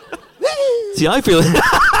 See, I feel it.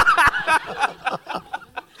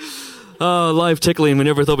 Oh, live tickling. We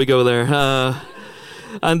never thought we'd go there.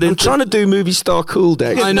 And then I'm trying to do movie star cool,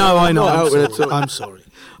 Dex. I know. I'm sorry.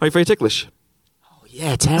 Are you very ticklish? Oh,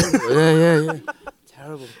 yeah, terrible. yeah.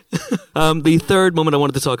 Terrible. The third moment I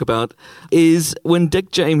wanted to talk about is when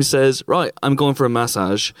Dick James says, right, I'm going for a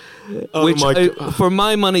massage. Which, for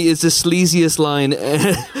my money, is the sleaziest line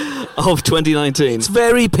of 2019. It's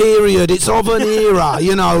very period. It's of an era.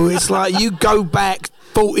 It's like you go back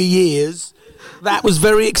 40 years. That was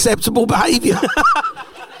very acceptable behaviour.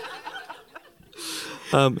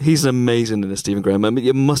 He's amazing in this, Stephen Graham. I mean,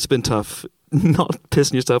 it must have been tough not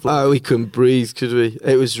pissing yourself. We couldn't breathe, could we?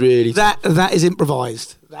 It was really... That is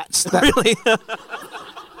improvised. That's really...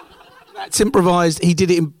 That's improvised. He did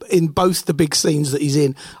it in both the big scenes that he's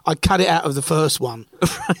in. I cut it out of the first one,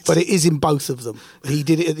 but it is in both of them. He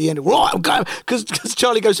did it at the end. Right, I'm going... Because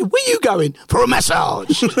Charlie goes, where are you going? For a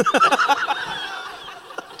massage.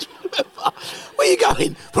 Where are you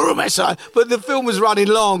going? For a massage. But the film was running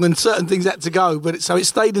long and certain things had to go. So it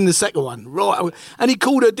stayed in the second one. Right. And he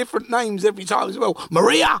called her different names every time as well.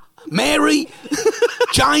 Maria, Mary,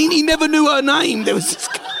 Jane. He never knew her name. There was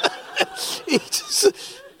this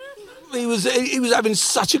he was having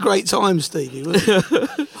such a great time, Stevie. I'm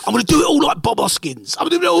going to do it all like Bob Hoskins. All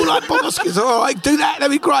right, do that.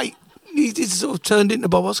 That'd be great. He sort of turned into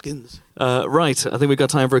Bob Hoskins. Right, I think we've got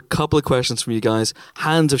time for a couple of questions from you guys.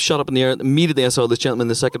 Hands have shot up in the air immediately I saw this gentleman in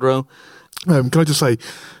the second row. Can I just say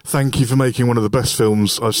thank you for making one of the best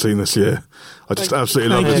films I've seen this year. I just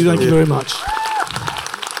absolutely love it. Thank you very much.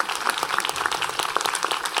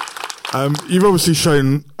 You've obviously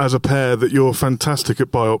shown as a pair that you're fantastic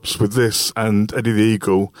at biops with this and Eddie the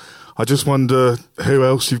Eagle. I just wonder who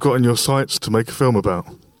else you've got in your sights to make a film about.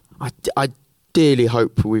 I dearly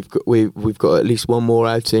hope we've got at least one more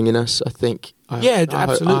outing in us. I think. Absolutely.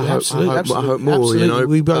 I hope more. Absolutely.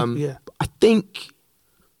 We both, I think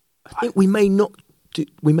we may not do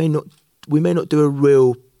a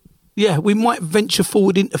real. Yeah, we might venture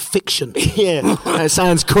forward into fiction. Yeah, that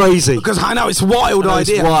sounds crazy. Because I know it's a wild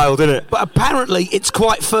idea. It's wild, isn't it? But apparently it's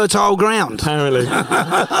quite fertile ground. Apparently.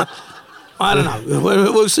 I don't know.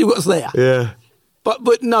 We'll see what's there. Yeah.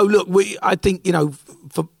 But no, look, I think,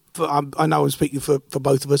 I know I'm speaking for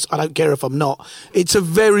both of us. I don't care if I'm not. It's a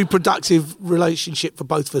very productive relationship for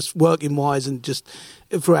both of us, working-wise and just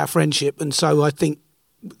for our friendship. And so I think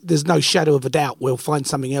there's no shadow of a doubt we'll find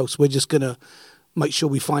something else. We're just going to make sure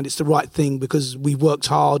we find it's the right thing because we worked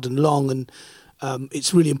hard and long and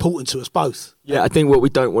it's really important to us both. Yeah, I think what we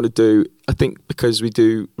don't want to do, I think because we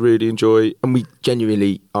do really enjoy and we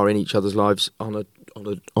genuinely are in each other's lives on a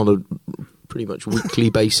pretty much weekly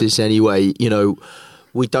basis anyway,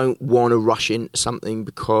 we don't want to rush into something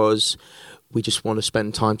because we just want to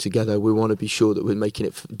spend time together. We want to be sure that we're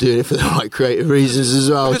doing it for the right creative reasons as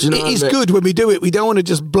well. Because it is good when we do it. We don't want to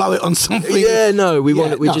just blow it on something. Yeah, no, we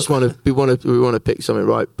want to pick something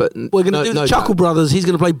right. But we're going to do the Chuckle Brothers. He's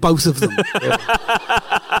going to play both of them.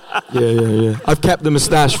 Yeah. I've kept the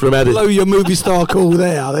moustache from Eddie. Blow your movie star call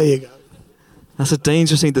there. There you go. That's a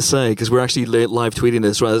dangerous thing to say because we're actually live tweeting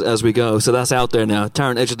this as we go. So that's out there now.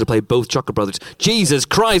 Taron Egerton to play both Chuckle Brothers. Jesus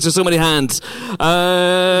Christ, there's so many hands.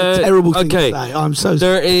 Terrible thing to say. I'm so sorry.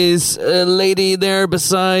 There is a lady there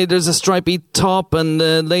beside. There's a stripy top and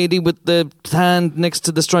a lady with the hand next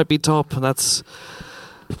to the stripy top. That's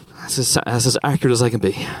as accurate as I can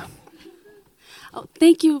be. Oh,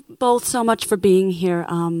 thank you both so much for being here.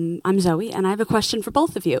 I'm Zoe, and I have a question for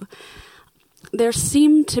both of you. There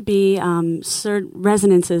seem to be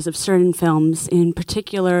resonances of certain films, in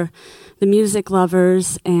particular The Music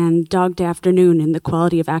Lovers and Dog Day Afternoon, in the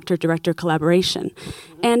quality of actor-director collaboration.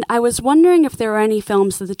 And I was wondering if there are any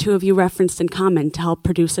films that the two of you referenced in common to help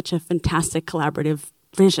produce such a fantastic collaborative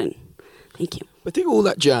vision. Thank you. I think all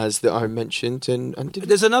that jazz that I mentioned, and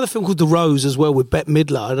there's another film called The Rose as well with Bette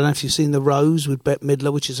Midler. I don't know if you've seen The Rose with Bette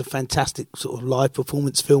Midler, which is a fantastic sort of live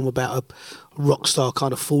performance film about a rock star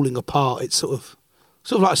kind of falling apart. It's sort of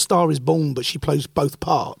like A Star Is Born, but she plays both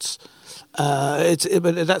parts.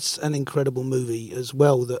 But that's an incredible movie as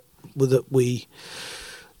well that we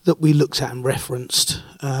looked at and referenced,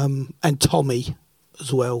 and Tommy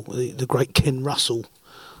as well, the great Ken Russell,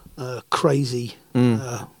 crazy.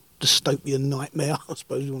 Dystopian nightmare, I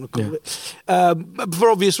suppose you want to call it,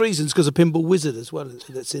 for obvious reasons, because of Pinball Wizard as well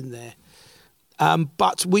that's in there.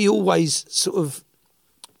 But we always sort of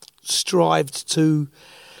strived to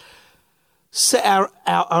set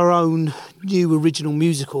our own new original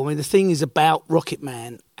musical. I mean, the thing is about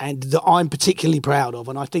Rocketman, and that I'm particularly proud of,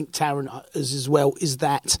 and I think Taron is as well, is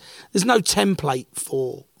that there's no template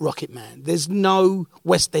for Rocketman. There's no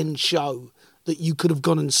West End show that you could have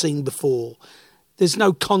gone and seen before. There's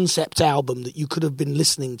no concept album that you could have been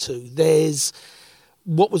listening to. There's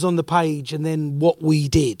what was on the page and then what we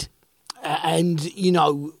did. And, you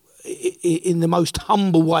know, in the most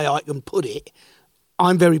humble way I can put it,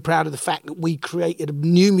 I'm very proud of the fact that we created a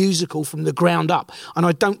new musical from the ground up. And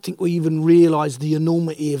I don't think we even realised the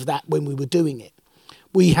enormity of that when we were doing it.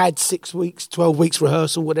 We had 6 weeks, 12 weeks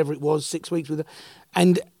rehearsal, whatever it was, 6 weeks with it.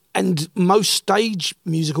 And most stage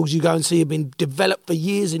musicals you go and see have been developed for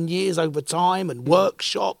years and years over time and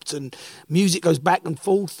workshopped, and music goes back and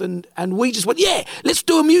forth. And we just went, yeah, let's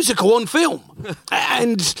do a musical on film.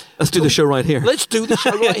 And let's do the show right here. Let's do the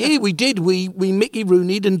show right here. We did. We Mickey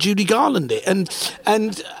Rooney'd and Judy Garland it. And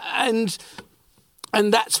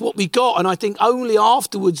that's what we got. And I think only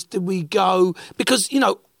afterwards did we go, because, you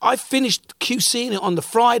know, I finished QCing it on the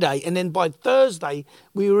Friday, and then by Thursday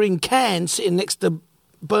we were in Cannes sitting next to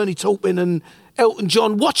Bernie Taupin and Elton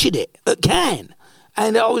John watching it at Cannes.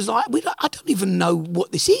 And I was like, I don't even know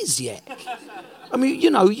what this is yet. I mean,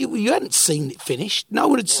 you know, you hadn't seen it finished. No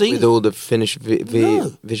one had seen it. With all the finished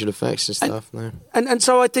visual effects and stuff. And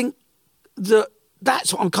so I think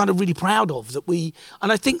that's what I'm kind of really proud of,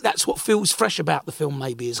 and I think that's what feels fresh about the film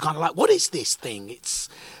maybe, is kind of like, what is this thing? It's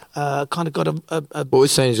kind of got a... What we're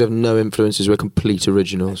saying is we have no influences, we're complete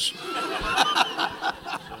originals.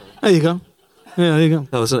 There you go. Yeah, there you go.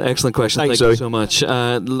 That was an excellent question. Thanks, Thank you so much.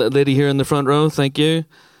 Lady here in the front row, thank you.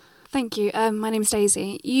 Thank you. My name's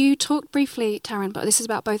Daisy. You talked briefly, Taron, but this is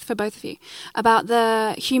for both of you, about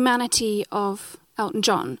the humanity of Elton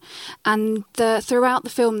John. And throughout the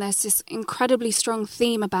film, there's this incredibly strong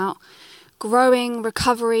theme about growing,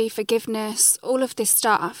 recovery, forgiveness, all of this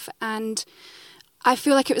stuff. And I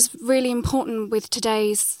feel like it was really important with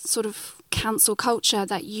today's sort of cancel culture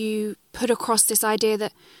that you put across this idea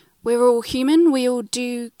that we're all human, we all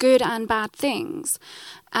do good and bad things.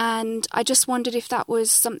 And I just wondered if that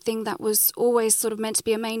was something that was always sort of meant to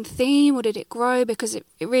be a main theme, or did it grow? Because it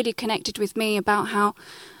really connected with me about how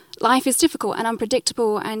life is difficult and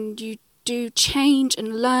unpredictable, and you do change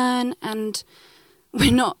and learn, and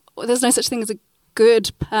there's no such thing as a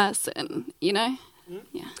good person, you know?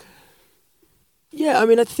 Yeah. Yeah, I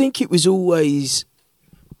mean, I think it was always...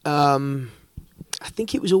 really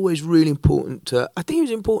important to... I think it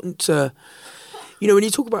was important to... You know, when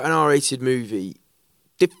you talk about an R-rated movie,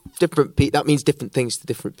 that means different things to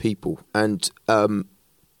different people. And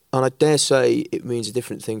I dare say it means a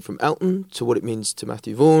different thing from Elton to what it means to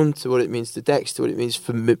Matthew Vaughn, to what it means to Dex, to what it means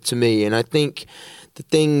to me. And I think the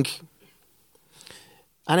thing...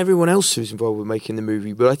 And everyone else who's involved with making the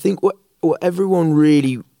movie, but I think what everyone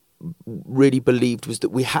really, really believed was that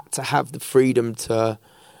we had to have the freedom to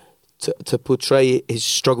portray his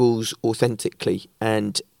struggles authentically,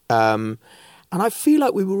 and I feel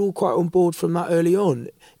like we were all quite on board from that early on.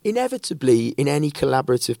 Inevitably, in any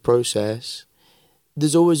collaborative process,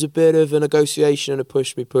 there's always a bit of a negotiation and a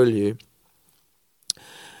push me, pull you.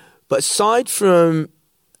 But aside from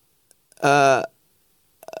a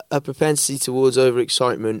propensity towards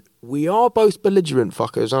overexcitement, we are both belligerent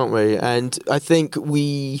fuckers, aren't we? And I think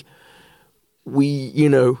we you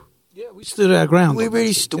know... Yeah, we stood our ground. We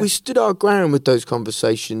really we stood our ground with those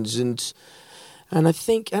conversations, and I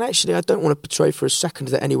think, and actually, I don't want to portray for a second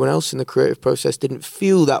that anyone else in the creative process didn't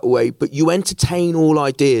feel that way. But you entertain all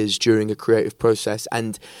ideas during a creative process,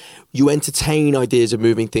 and you entertain ideas of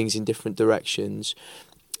moving things in different directions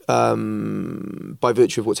by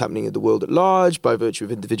virtue of what's happening in the world at large, by virtue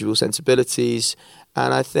of individual sensibilities,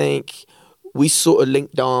 and I think we sort of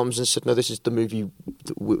linked arms and said, "No, this is the movie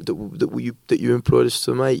that you employed us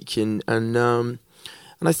to make," and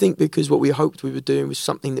I think because what we hoped we were doing was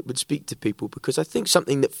something that would speak to people, because I think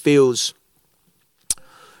something that feels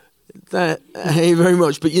that very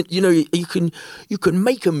much, but you know, you can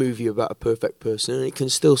make a movie about a perfect person and it can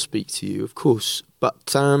still speak to you, of course,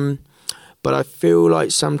 but I feel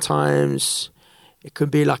like sometimes it can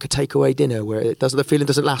be like a takeaway dinner where the feeling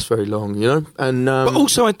doesn't last very long, you know. And but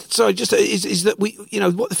also, is that we, you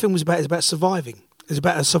know, what the film was about is about surviving. It's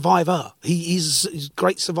about a survivor. He's a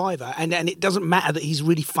great survivor, and it doesn't matter that he's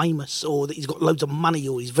really famous or that he's got loads of money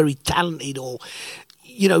or he's very talented, or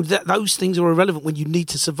you know, those things are irrelevant when you need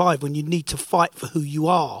to survive, when you need to fight for who you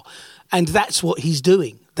are, and that's what he's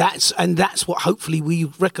doing. That's what hopefully we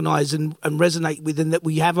recognise and resonate with, and that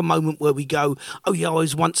we have a moment where we go, oh yeah, I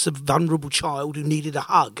was once a vulnerable child who needed a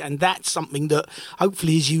hug, and that's something that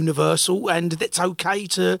hopefully is universal, and it's okay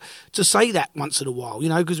to say that once in a while, you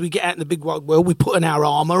know, because we get out in the big wide world, we put on our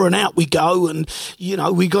armour and out we go, and you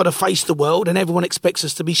know, we got to face the world, and everyone expects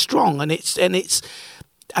us to be strong, and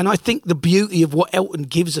I think the beauty of what Elton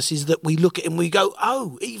gives us is that we look at him and we go,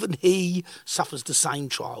 oh, even he suffers the same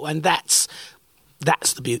trial, and that's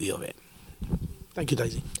the beauty of it. Thank you,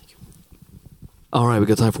 Daisy. All right, we've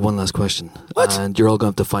got time for one last question. What? And you're all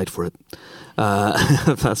going to have to fight for it.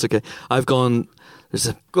 That's okay. Go on,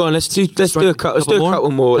 let's do a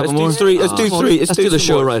couple more. Let's do three. Let's do three. Let's do the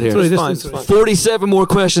show right here. It's fine. 47 more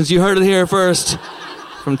questions. You heard it here first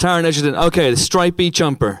from Taron Egerton. Okay, the stripy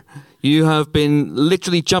jumper. You have been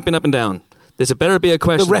literally jumping up and down. There's better be a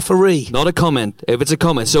question. The referee. Not a comment. If it's a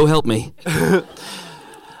comment, so help me.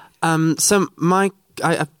 I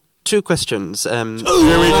have two questions. Here we go.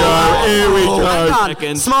 Hang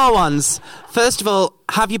on. Small ones. First of all,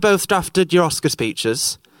 have you both drafted your Oscar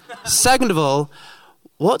speeches? Second of all,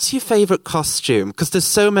 what's your favourite costume? Because there's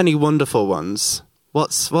so many wonderful ones.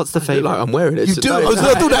 What's the favourite? Like I'm wearing it. You do. I was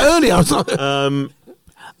going to do that earlier. I was like,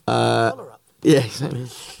 yeah. Exactly.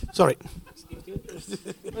 sorry.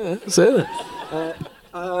 Say that.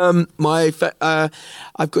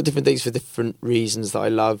 I've got different things for different reasons that I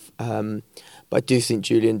love, but I do think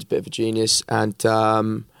Julian's a bit of a genius, and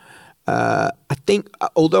I think,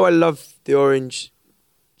 although I love the orange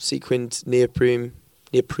sequined neoprene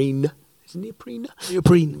thing.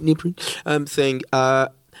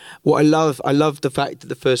 What I love the fact that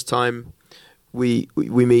the first time we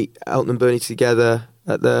meet Elton and Bernie together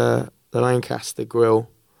at the Lancaster Grill.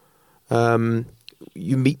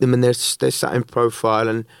 You meet them and they're sat in profile,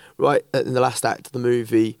 and right in the last act of the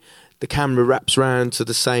movie, the camera wraps round to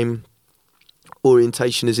the same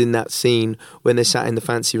orientation as in that scene when they sat in the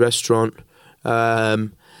fancy restaurant.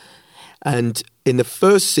 And in the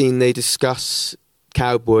first scene, they discuss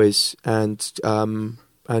cowboys and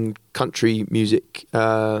country music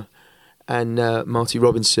and Marty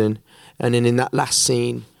Robinson, and then in that last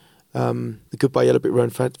scene, the Goodbye Yellow Brick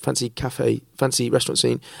Road fancy restaurant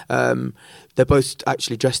scene, they're both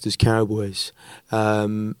actually dressed as cowboys,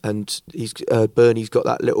 and Bernie's got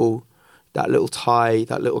that little tie,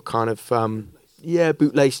 that little kind of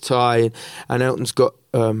bootlace tie, and Elton's got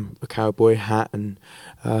a cowboy hat and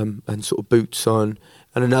sort of boots on.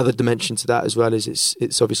 And another dimension to that as well is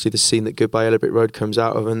it's obviously the scene that Goodbye Yellow Brick Road comes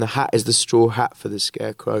out of, and the hat is the straw hat for the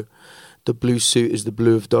Scarecrow, the blue suit is the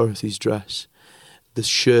blue of Dorothy's dress. The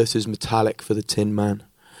shirt is metallic for the Tin Man.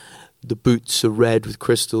 The boots are red with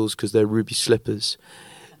crystals because they're ruby slippers.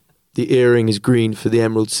 The earring is green for the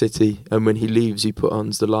Emerald City, and when he leaves, he puts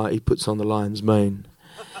on the lion's mane.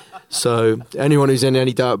 So anyone who's in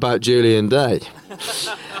any doubt about Julian Day,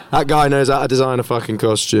 that guy knows how to design a fucking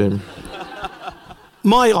costume.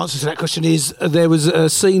 My answer to that question is there was a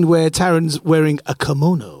scene where Taron's wearing a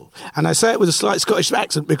kimono. And I say it with a slight Scottish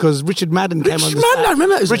accent because Richard Madden came on.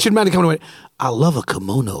 Richard Madden came on and went, I love a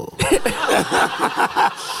kimono.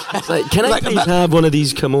 It's like, can I please have one of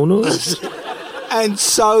these kimonos? And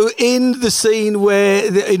so in the scene where,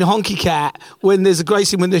 in Honky Cat, when there's a great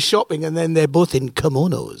scene when they're shopping and then they're both in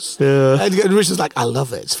kimonos. Yeah. And Richard's like, I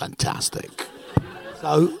love it, it's fantastic.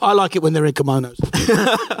 So I like it when they're in kimonos.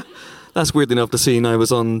 That's weirdly enough the scene I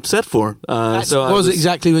was on set for. So I was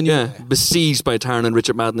exactly when you were there. Besieged by Taron and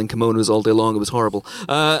Richard Madden in kimonos all day long. It was horrible.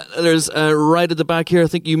 There's right at the back here, I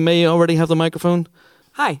think you may already have the microphone.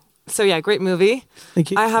 Hi. So yeah, great movie.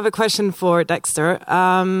 Thank you. I have a question for Dexter.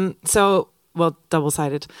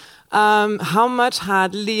 Double-sided. How much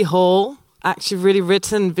had Lee Hall actually really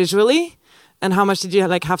written visually? And how much did you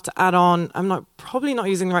have to add on? I'm probably not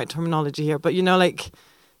using the right terminology here, but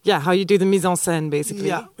how you do the mise en scène, basically.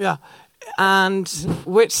 Yeah. And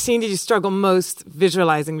which scene did you struggle most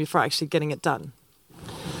visualizing before actually getting it done?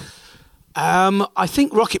 I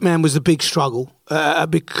think Rocketman was a big struggle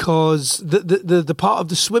because the part of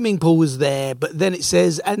the swimming pool was there, but then it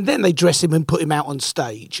says, and then they dress him and put him out on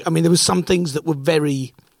stage. I mean, there was some things that were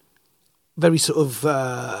very, very sort of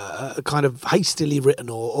kind of hastily written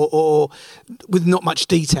or with not much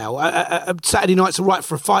detail. Saturday Night's a Right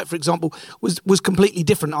for a Fight, for example, was completely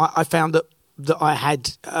different. I found that I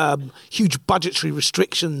had huge budgetary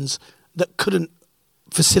restrictions that couldn't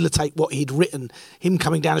facilitate what he'd written. Him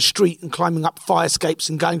coming down a street and climbing up fire escapes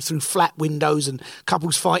and going through flat windows and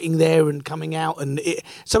couples fighting there and coming out. And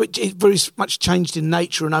so it very much changed in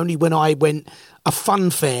nature. And only when I went a fun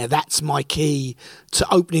fair, that's my key to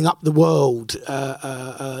opening up the world,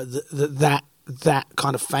 that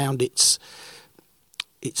kind of found its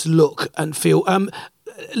look and feel.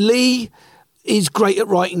 Lee is great at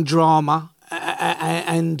writing drama.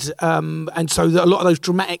 And so a lot of those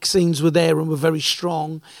dramatic scenes were there and were very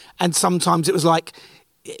strong. And sometimes it was like,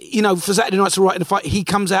 for Saturday Night's a Right in a Fight, he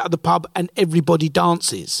comes out of the pub and everybody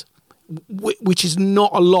dances, which is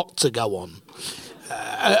not a lot to go on.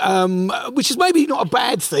 Which is maybe not a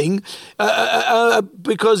bad thing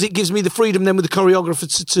because it gives me the freedom then with the choreographer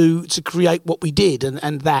to create what we did,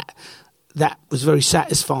 and that was very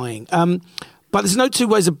satisfying. But there's no two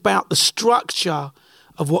ways about the structure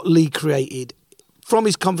of what Lee created from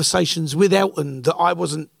his conversations with Elton that I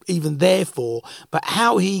wasn't even there for, but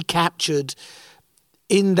how he captured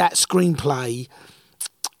in that screenplay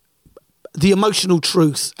the emotional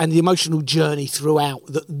truth and the emotional journey throughout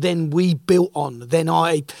that then we built on. Then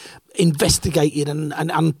I investigated and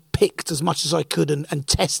unpicked as much as I could and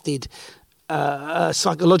tested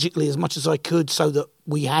psychologically as much as I could so that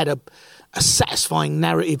we had a satisfying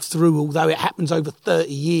narrative through, although it happens over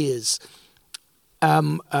 30 years.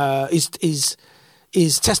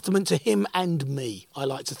 Is testament to him and me, I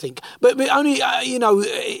like to think, but only in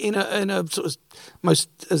a sort of most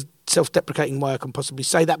self-deprecating way I can possibly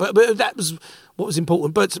say that. But that was what was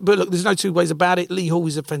important. But look, there's no two ways about it. Lee Hall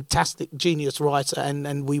is a fantastic genius writer,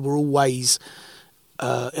 and we were always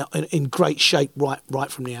in great shape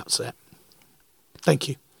right from the outset. Thank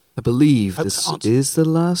you. I believe this is the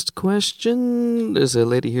last question. There's a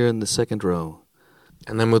lady here in the second row.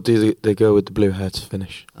 And then we'll do the girl with the blue hair to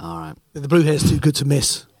finish. All right. The blue hair's too good to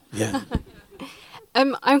miss. Yeah.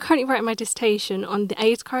 I'm currently writing my dissertation on the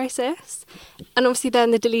AIDS crisis, and obviously they're in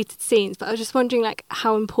the deleted scenes, but I was just wondering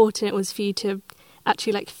how important it was for you to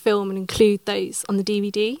actually film and include those on the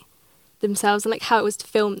DVD themselves, and how it was to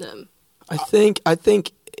film them. I think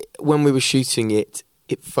when we were shooting it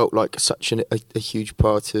felt like such a huge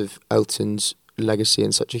part of Elton's legacy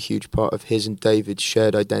and such a huge part of his and David's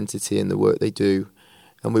shared identity in the work they do.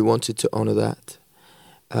 And we wanted to honour that.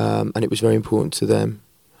 And it was very important to them.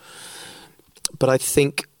 But I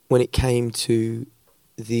think when it came to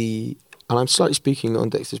and I'm slightly speaking on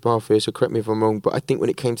Dexter's behalf here, so correct me if I'm wrong, but I think when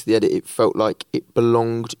it came to the edit, it felt like it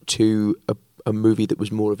belonged to a movie that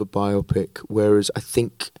was more of a biopic, whereas I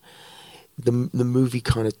think the movie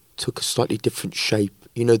kind of took a slightly different shape.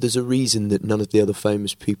 There's a reason that none of the other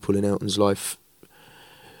famous people in Elton's life,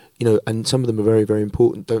 and some of them are very, very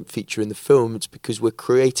important, don't feature in the film. It's because we're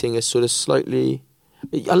creating a sort of slightly...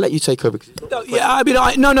 I'll let you take over.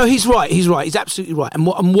 No, he's right. He's right. He's absolutely right. And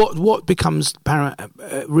what becomes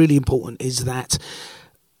really important is that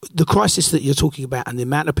the crisis that you're talking about and the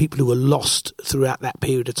amount of people who were lost throughout that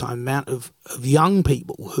period of time, the amount of young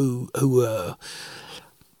people who were...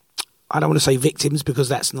 I don't want to say victims because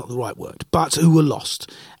that's not the right word, but who were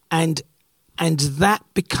lost. And that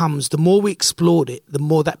becomes, the more we explored it, the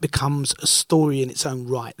more that becomes a story in its own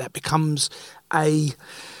right. That becomes a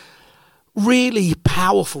really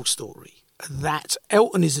powerful story that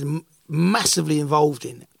Elton is massively involved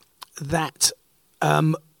in, that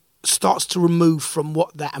starts to remove from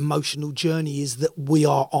what that emotional journey is that we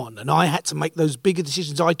are on. And I had to make those bigger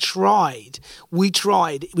decisions. We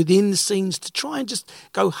tried within the scenes to try and just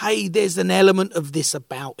go, hey, there's an element of this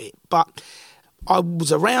about it. But I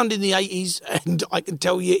was around in the 80s, and I can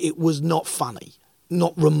tell you it was not funny,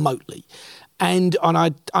 not remotely. And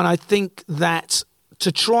I think that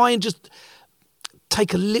to try and just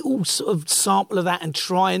take a little sort of sample of that and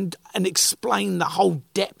try and explain the whole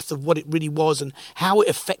depth of what it really was and how it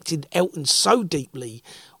affected Elton so deeply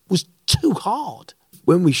was too hard.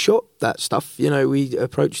 When we shot that stuff, we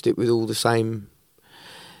approached it with all the same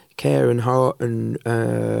care and heart and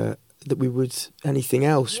that we would anything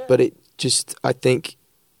else. Yeah. But it just, I think,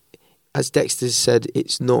 as Dexter said,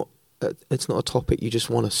 it's not a topic you just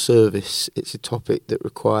want to service. It's a topic that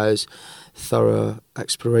requires thorough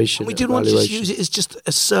exploration. And we didn't want to just use it as just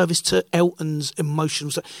a service to Elton's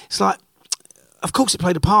emotions. It's like, of course, it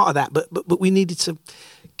played a part of that, but we needed to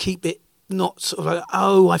keep it not sort of like,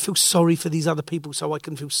 oh, I feel sorry for these other people, so I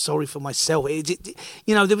can feel sorry for myself. It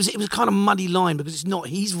was a kind of muddy line, because it's not.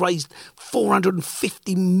 He's raised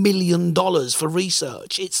 $450 million for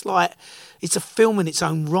research. It's like, it's a film in its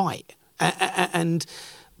own right, and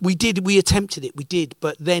we attempted it, we did,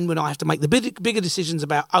 but then when I have to make the bigger decisions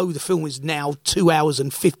about, the film is now 2 hours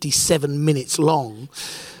and 57 minutes long.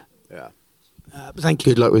 Yeah. Thank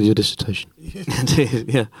you. Good luck with your dissertation.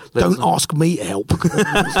 Yeah. Don't ask me to help.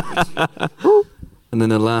 And then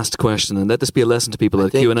the last question, and let this be a lesson to people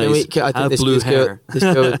at Q&As. Have blue hair. This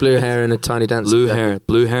girl with blue hair and a tiny dance. Blue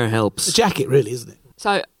hair helps. The jacket, really, isn't it?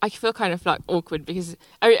 So I feel kind of like awkward, because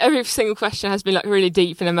every single question has been like really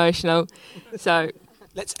deep and emotional. So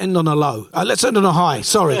let's end on a low. Let's end on a high.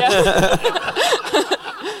 Sorry. Yeah.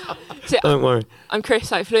 So, don't worry. I'm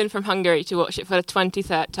Chris. I flew in from Hungary to watch it for the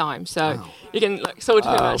 23rd time. So you can sort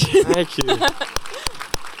of imagine. Thank you.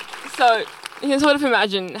 So you can sort of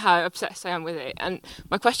imagine how obsessed I am with it. And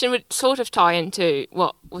my question would sort of tie into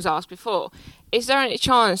what was asked before. Is there any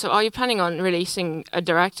chance, or are you planning on releasing a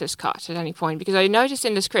director's cut at any point? Because I noticed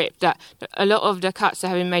in the script that a lot of the cuts that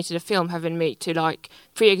have been made to the film have been made to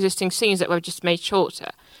pre-existing scenes that were just made shorter,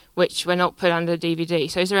 which were not put on the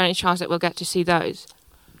DVD. So is there any chance that we'll get to see those?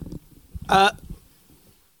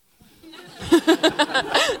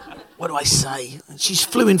 What do I say? She's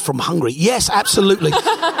flew in from Hungary. Yes, absolutely.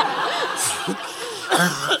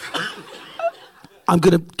 I'm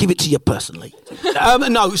going to give it to you personally.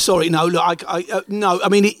 No, sorry, no. Look, no. I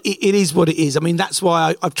mean, it is what it is. I mean, that's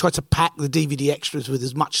why I've tried to pack the DVD extras with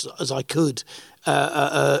as much as I could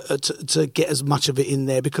to get as much of it in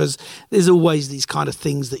there, because there's always these kind of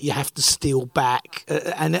things that you have to steal back,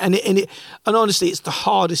 and honestly, it's the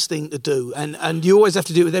hardest thing to do, and you always have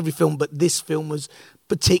to do it with every film. But this film was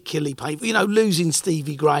particularly painful. Losing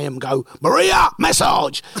Stevie Graham, go Maria,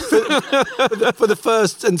 massage for the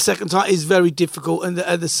first and second time is very difficult, and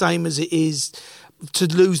the same as it is to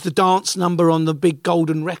lose the dance number on the big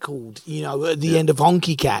golden record, at the end of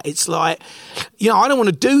Honky Cat. It's like, I don't want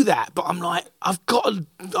to do that, but I'm like, I've got to.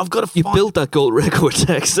 You built that gold record,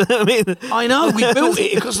 Tex. I know we built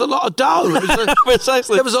it. It cost a lot of dough.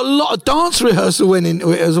 Precisely. There was a lot of dance rehearsal went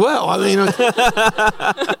into it as well. I mean,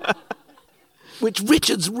 which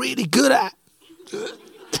Richard's really good at.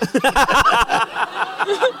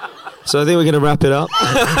 So I think we're going to wrap it up.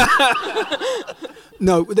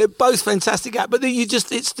 No, they're both fantastic, but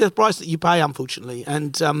it's the price that you pay, unfortunately.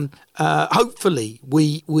 And hopefully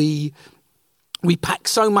we pack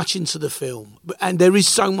so much into the film, and there is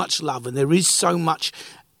so much love, and there is so much.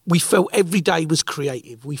 We felt every day was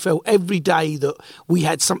creative. We felt every day that we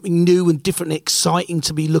had something new and different and exciting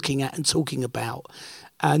to be looking at and talking about.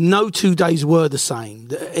 No 2 days were the same.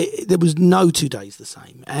 There was no 2 days the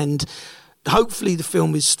same. And hopefully the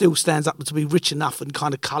film still stands up to be rich enough and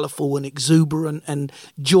kind of colourful and exuberant and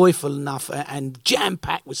joyful enough and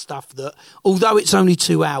jam-packed with stuff that, although it's only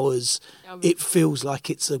 2 hours, it feels like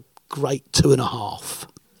it's a great 2.5.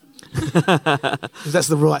 That's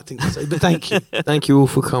the right thing to say, but thank you. Thank you all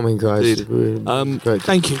for coming, guys. Great.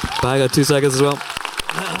 Thank you. I got 2 seconds as well.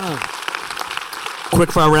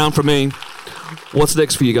 Quick fire round for me. What's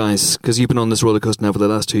next for you guys? Because you've been on this roller coaster now for the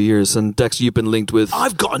last 2 years, and Dexter, you've been linked with.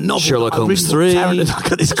 I've got a novel. Sherlock Holmes 3.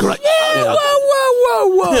 It's great. Yeah.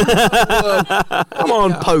 Whoa. Come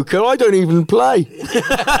on, poker. I don't even play.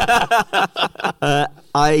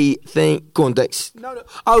 I think. Go on, Dex. No.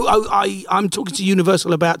 I'm talking to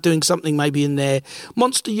Universal about doing something maybe in their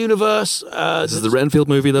monster universe. This is the Renfield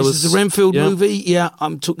movie. This is the Renfield movie. Yeah,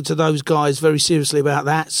 I'm talking to those guys very seriously about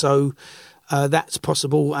that. So. That's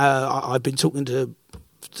possible. I've been talking to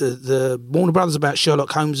the Warner Brothers about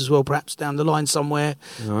Sherlock Holmes as well, perhaps down the line somewhere.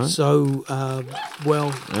 All right. So,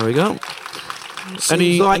 there we go.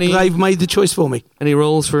 Seems like they've made the choice for me. Any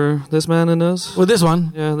roles for this man in those? Well, this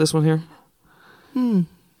one. Yeah, this one here. No,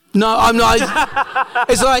 I'm not.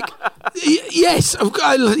 It's like, yes.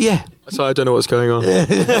 Yeah. So I don't know what's going on.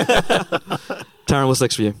 Taron, what's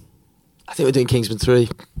next for you? I think we're doing Kingsman 3.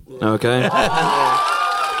 Okay.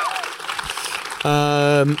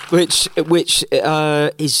 Which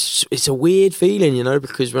is it's a weird feeling, you know,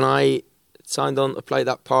 because when I signed on to play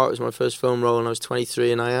that part, it was my first film role, and I was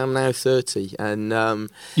 23, and I am now 30. And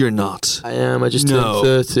You're not. I am. I just turned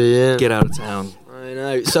 30. Yeah. Get out of town. I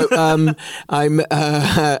know. So I'm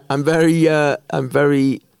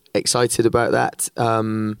very excited about that.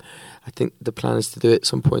 I think the plan is to do it at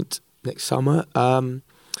some point next summer.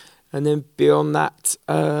 And then beyond that,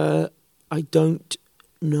 I don't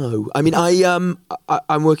know. I mean, I'm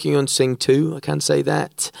working on Sing 2. I can say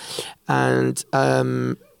that, and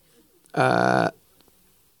you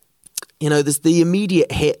know, there's the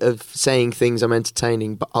immediate hit of saying things I'm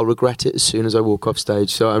entertaining, but I'll regret it as soon as I walk off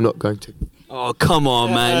stage. So I'm not going to. Oh, come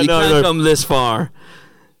on, man! You can't come this far.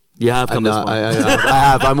 You have come this far. I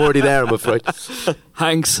have. I'm already there, I'm afraid.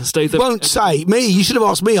 Hanks, Statham. Won't say. Me, you should have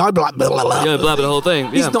asked me. I'd be like, blah, blah, blah. Yeah, blabber the whole thing.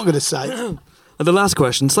 Yeah. He's not going to say. And the last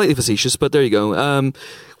question, slightly facetious, but there you go.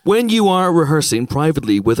 When you are rehearsing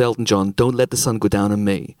privately with Elton John, Don't Let the Sun Go Down on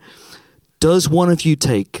Me, does one of you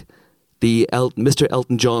take the Mr.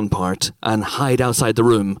 Elton John part and hide outside the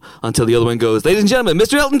room until the other one goes, ladies and gentlemen,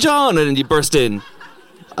 Mr. Elton John, and then you burst in?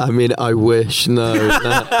 I mean, I wish. No,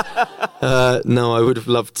 no, I would have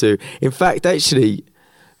loved to. In fact, actually,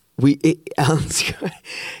 you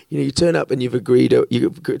turn up and you've agreed. You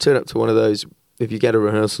turn up to one of those if you get a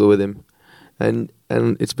rehearsal with him, and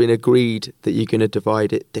it's been agreed that you're going to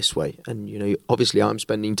divide it this way. And you know, obviously, I'm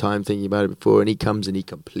spending time thinking about it before, and he comes and he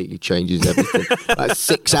completely changes everything. Like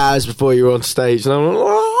 6 hours before you're on stage, and I'm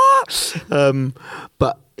like,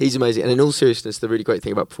 but he's amazing. And in all seriousness, the really great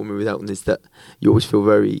thing about performing with Elton is that you always feel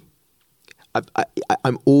very...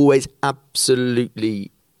 I'm always absolutely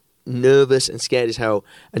nervous and scared as hell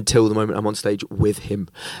until the moment I'm on stage with him.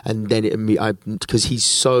 And then because he's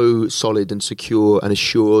so solid and secure and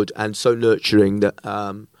assured and so nurturing that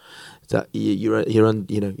you're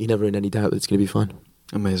never in any doubt that it's going to be fine.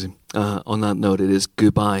 Amazing. On that note, it is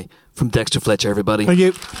goodbye from Dexter Fletcher, everybody. Thank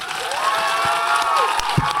you.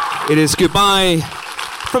 It is goodbye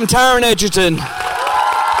from Taron Egerton.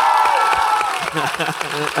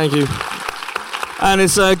 Thank you. And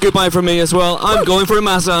it's goodbye from me as well. I'm going for a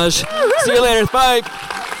massage. See you later. Bye.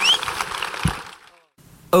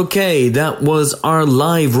 Okay, that was our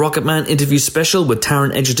live Rocketman interview special with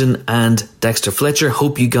Taron Egerton and Dexter Fletcher.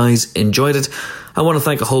 Hope you guys enjoyed it. I want to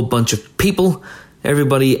thank a whole bunch of people.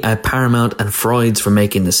 Everybody at Paramount and Freud's for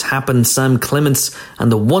making this happen. Sam Clements and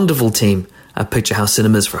the wonderful team at Picturehouse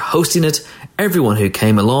Cinemas for hosting it. Everyone who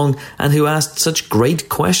came along and who asked such great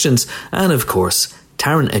questions. And of course,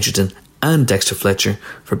 Taron Egerton and Dexter Fletcher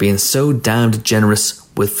for being so damned generous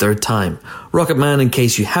with their time. Rocketman, in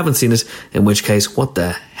case you haven't seen it, in which case, what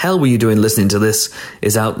the hell were you doing listening to this,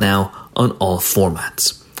 is out now on all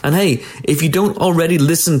formats. And hey, if you don't already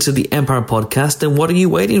listen to the Empire podcast, then what are you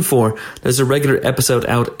waiting for? There's a regular episode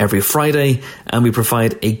out every Friday, and we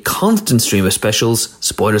provide a constant stream of specials,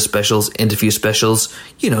 spoiler specials, interview specials,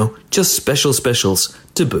 just specials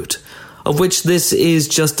to boot. Of which this is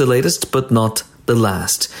just the latest, but not the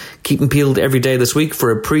last. Keep them peeled every day this week for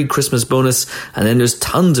a pre-Christmas bonus, and then there's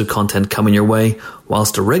tons of content coming your way,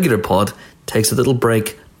 whilst the regular pod takes a little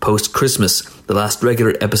break post-Christmas. The last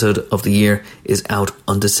regular episode of the year is out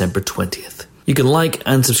on December 20th. You can like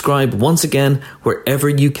and subscribe once again wherever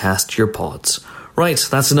you cast your pods. Right,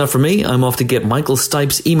 that's enough for me. I'm off to get Michael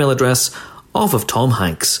Stipe's email address off of Tom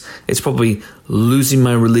Hanks. It's probably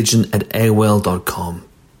losingmyreligion@AOL.com.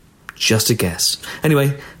 Just a guess.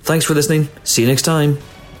 Anyway, thanks for listening. See you next time.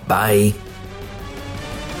 Bye.